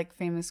that like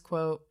famous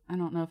quote. I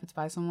don't know if it's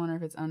by someone or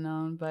if it's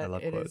unknown, but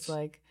it is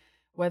like,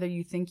 whether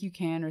you think you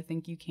can or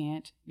think you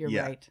can't, you're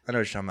right. I know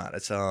what you're talking about.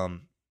 It's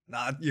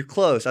nah, you're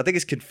close. I think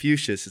it's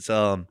Confucius.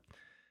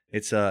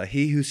 It's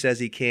he who says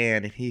he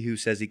can and he who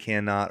says he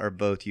cannot are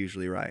both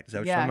usually right. Is that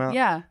what you're talking about?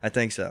 Yeah. I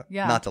think so.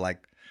 Yeah. Not to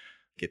like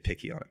get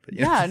picky on it, but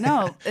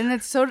no, and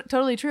it's so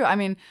totally true. I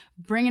mean,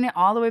 bringing it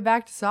all the way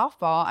back to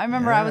softball. I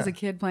remember I was a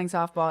kid playing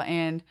softball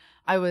and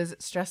I was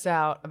stressed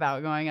out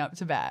about going up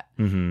to bat.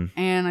 Mm-hmm.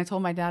 And I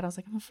told my dad, I was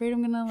like, I'm afraid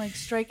I'm gonna like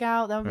strike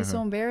out. That would be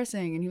so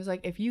embarrassing. And he was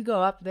like, if you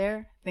go up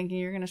there thinking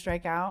you're gonna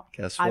strike out,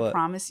 guess what? I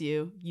promise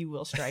you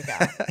will strike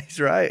out. He's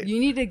right. You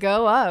need to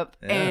go up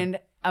and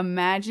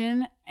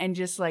imagine and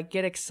just like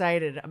get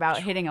excited about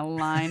hitting a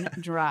line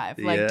drive.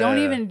 Like don't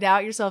even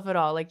doubt yourself at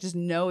all. Like just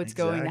know it's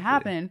going to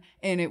happen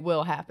and it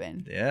will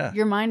happen. Yeah.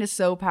 Your mind is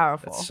so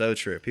powerful. That's so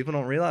true. People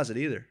don't realize it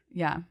either.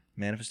 Yeah.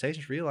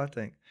 Manifestation's real, I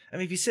think. I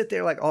mean, if you sit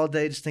there like all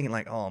day just thinking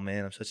like, "Oh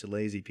man, I'm such a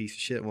lazy piece of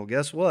shit." Well,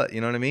 guess what? You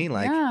know what I mean?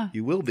 Like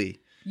you will be.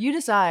 You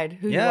decide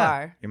who you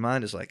are. Your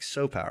mind is like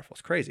so powerful.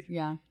 It's crazy.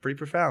 Yeah. Pretty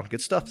profound. Good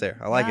stuff there.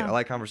 I like it. I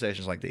like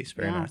conversations like these.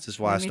 Very nice. This is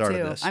why I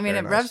started this. I mean,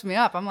 it revs me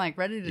up. I'm like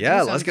ready to do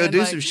something. Yeah, let's go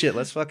do some shit.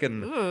 Let's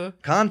fucking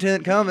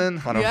content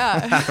coming. I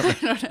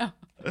don't know.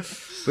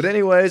 But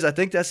anyways, I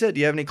think that's it. Do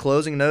you have any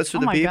closing notes for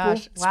the people?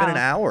 Gosh. It's been an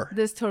hour.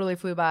 This totally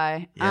flew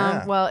by.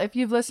 Yeah. Well, if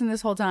you've listened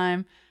this whole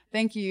time,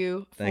 thank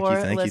you for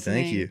listening.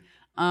 Thank you.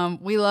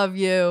 We love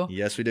you.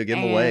 Yes, we do. Give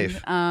them a wave.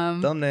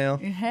 Thumbnail.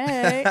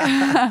 Hey.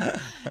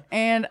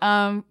 And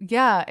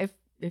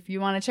if you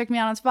want to check me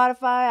out on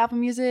Spotify, Apple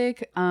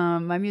Music,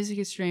 my music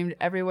is streamed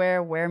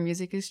everywhere where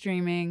music is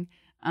streaming.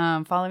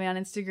 Follow me on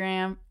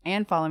Instagram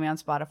and follow me on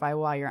Spotify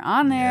while you're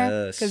on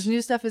there because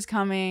new stuff is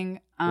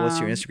coming. What's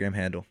your Instagram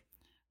handle?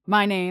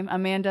 My name,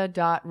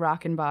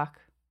 Amanda.Rockenbach.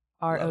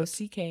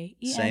 Rockenbach.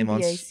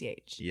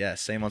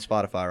 Yes, same on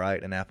Spotify,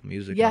 right? And Apple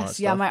Music. Yes, and all that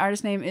stuff. My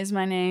artist name is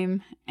my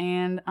name.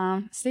 And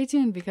stay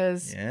tuned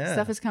because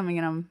stuff is coming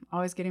and I'm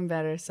always getting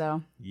better.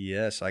 So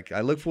yes,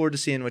 I look forward to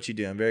seeing what you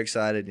do. I'm very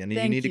excited. And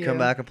you need to come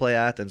back and play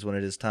Athens when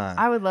it is time.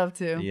 I would love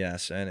to.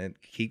 Yes, and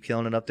keep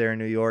killing it up there in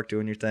New York,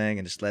 doing your thing,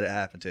 and just let it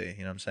happen to you. You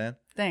know what I'm saying?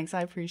 Thanks,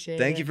 I appreciate it.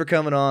 Thank you for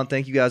coming on.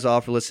 Thank you guys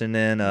all for listening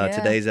in.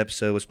 Today's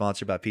episode was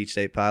sponsored by Peach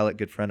State Pilot,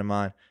 good friend of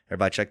mine.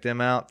 Everybody check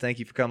them out. Thank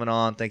you for coming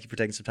on. Thank you for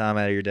taking some time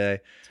out of your day.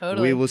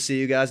 Totally. We will see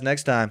you guys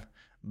next time.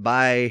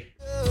 Bye.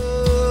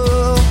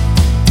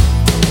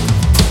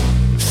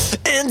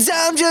 And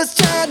I'm just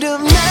trying to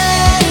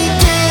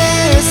make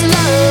this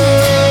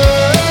love.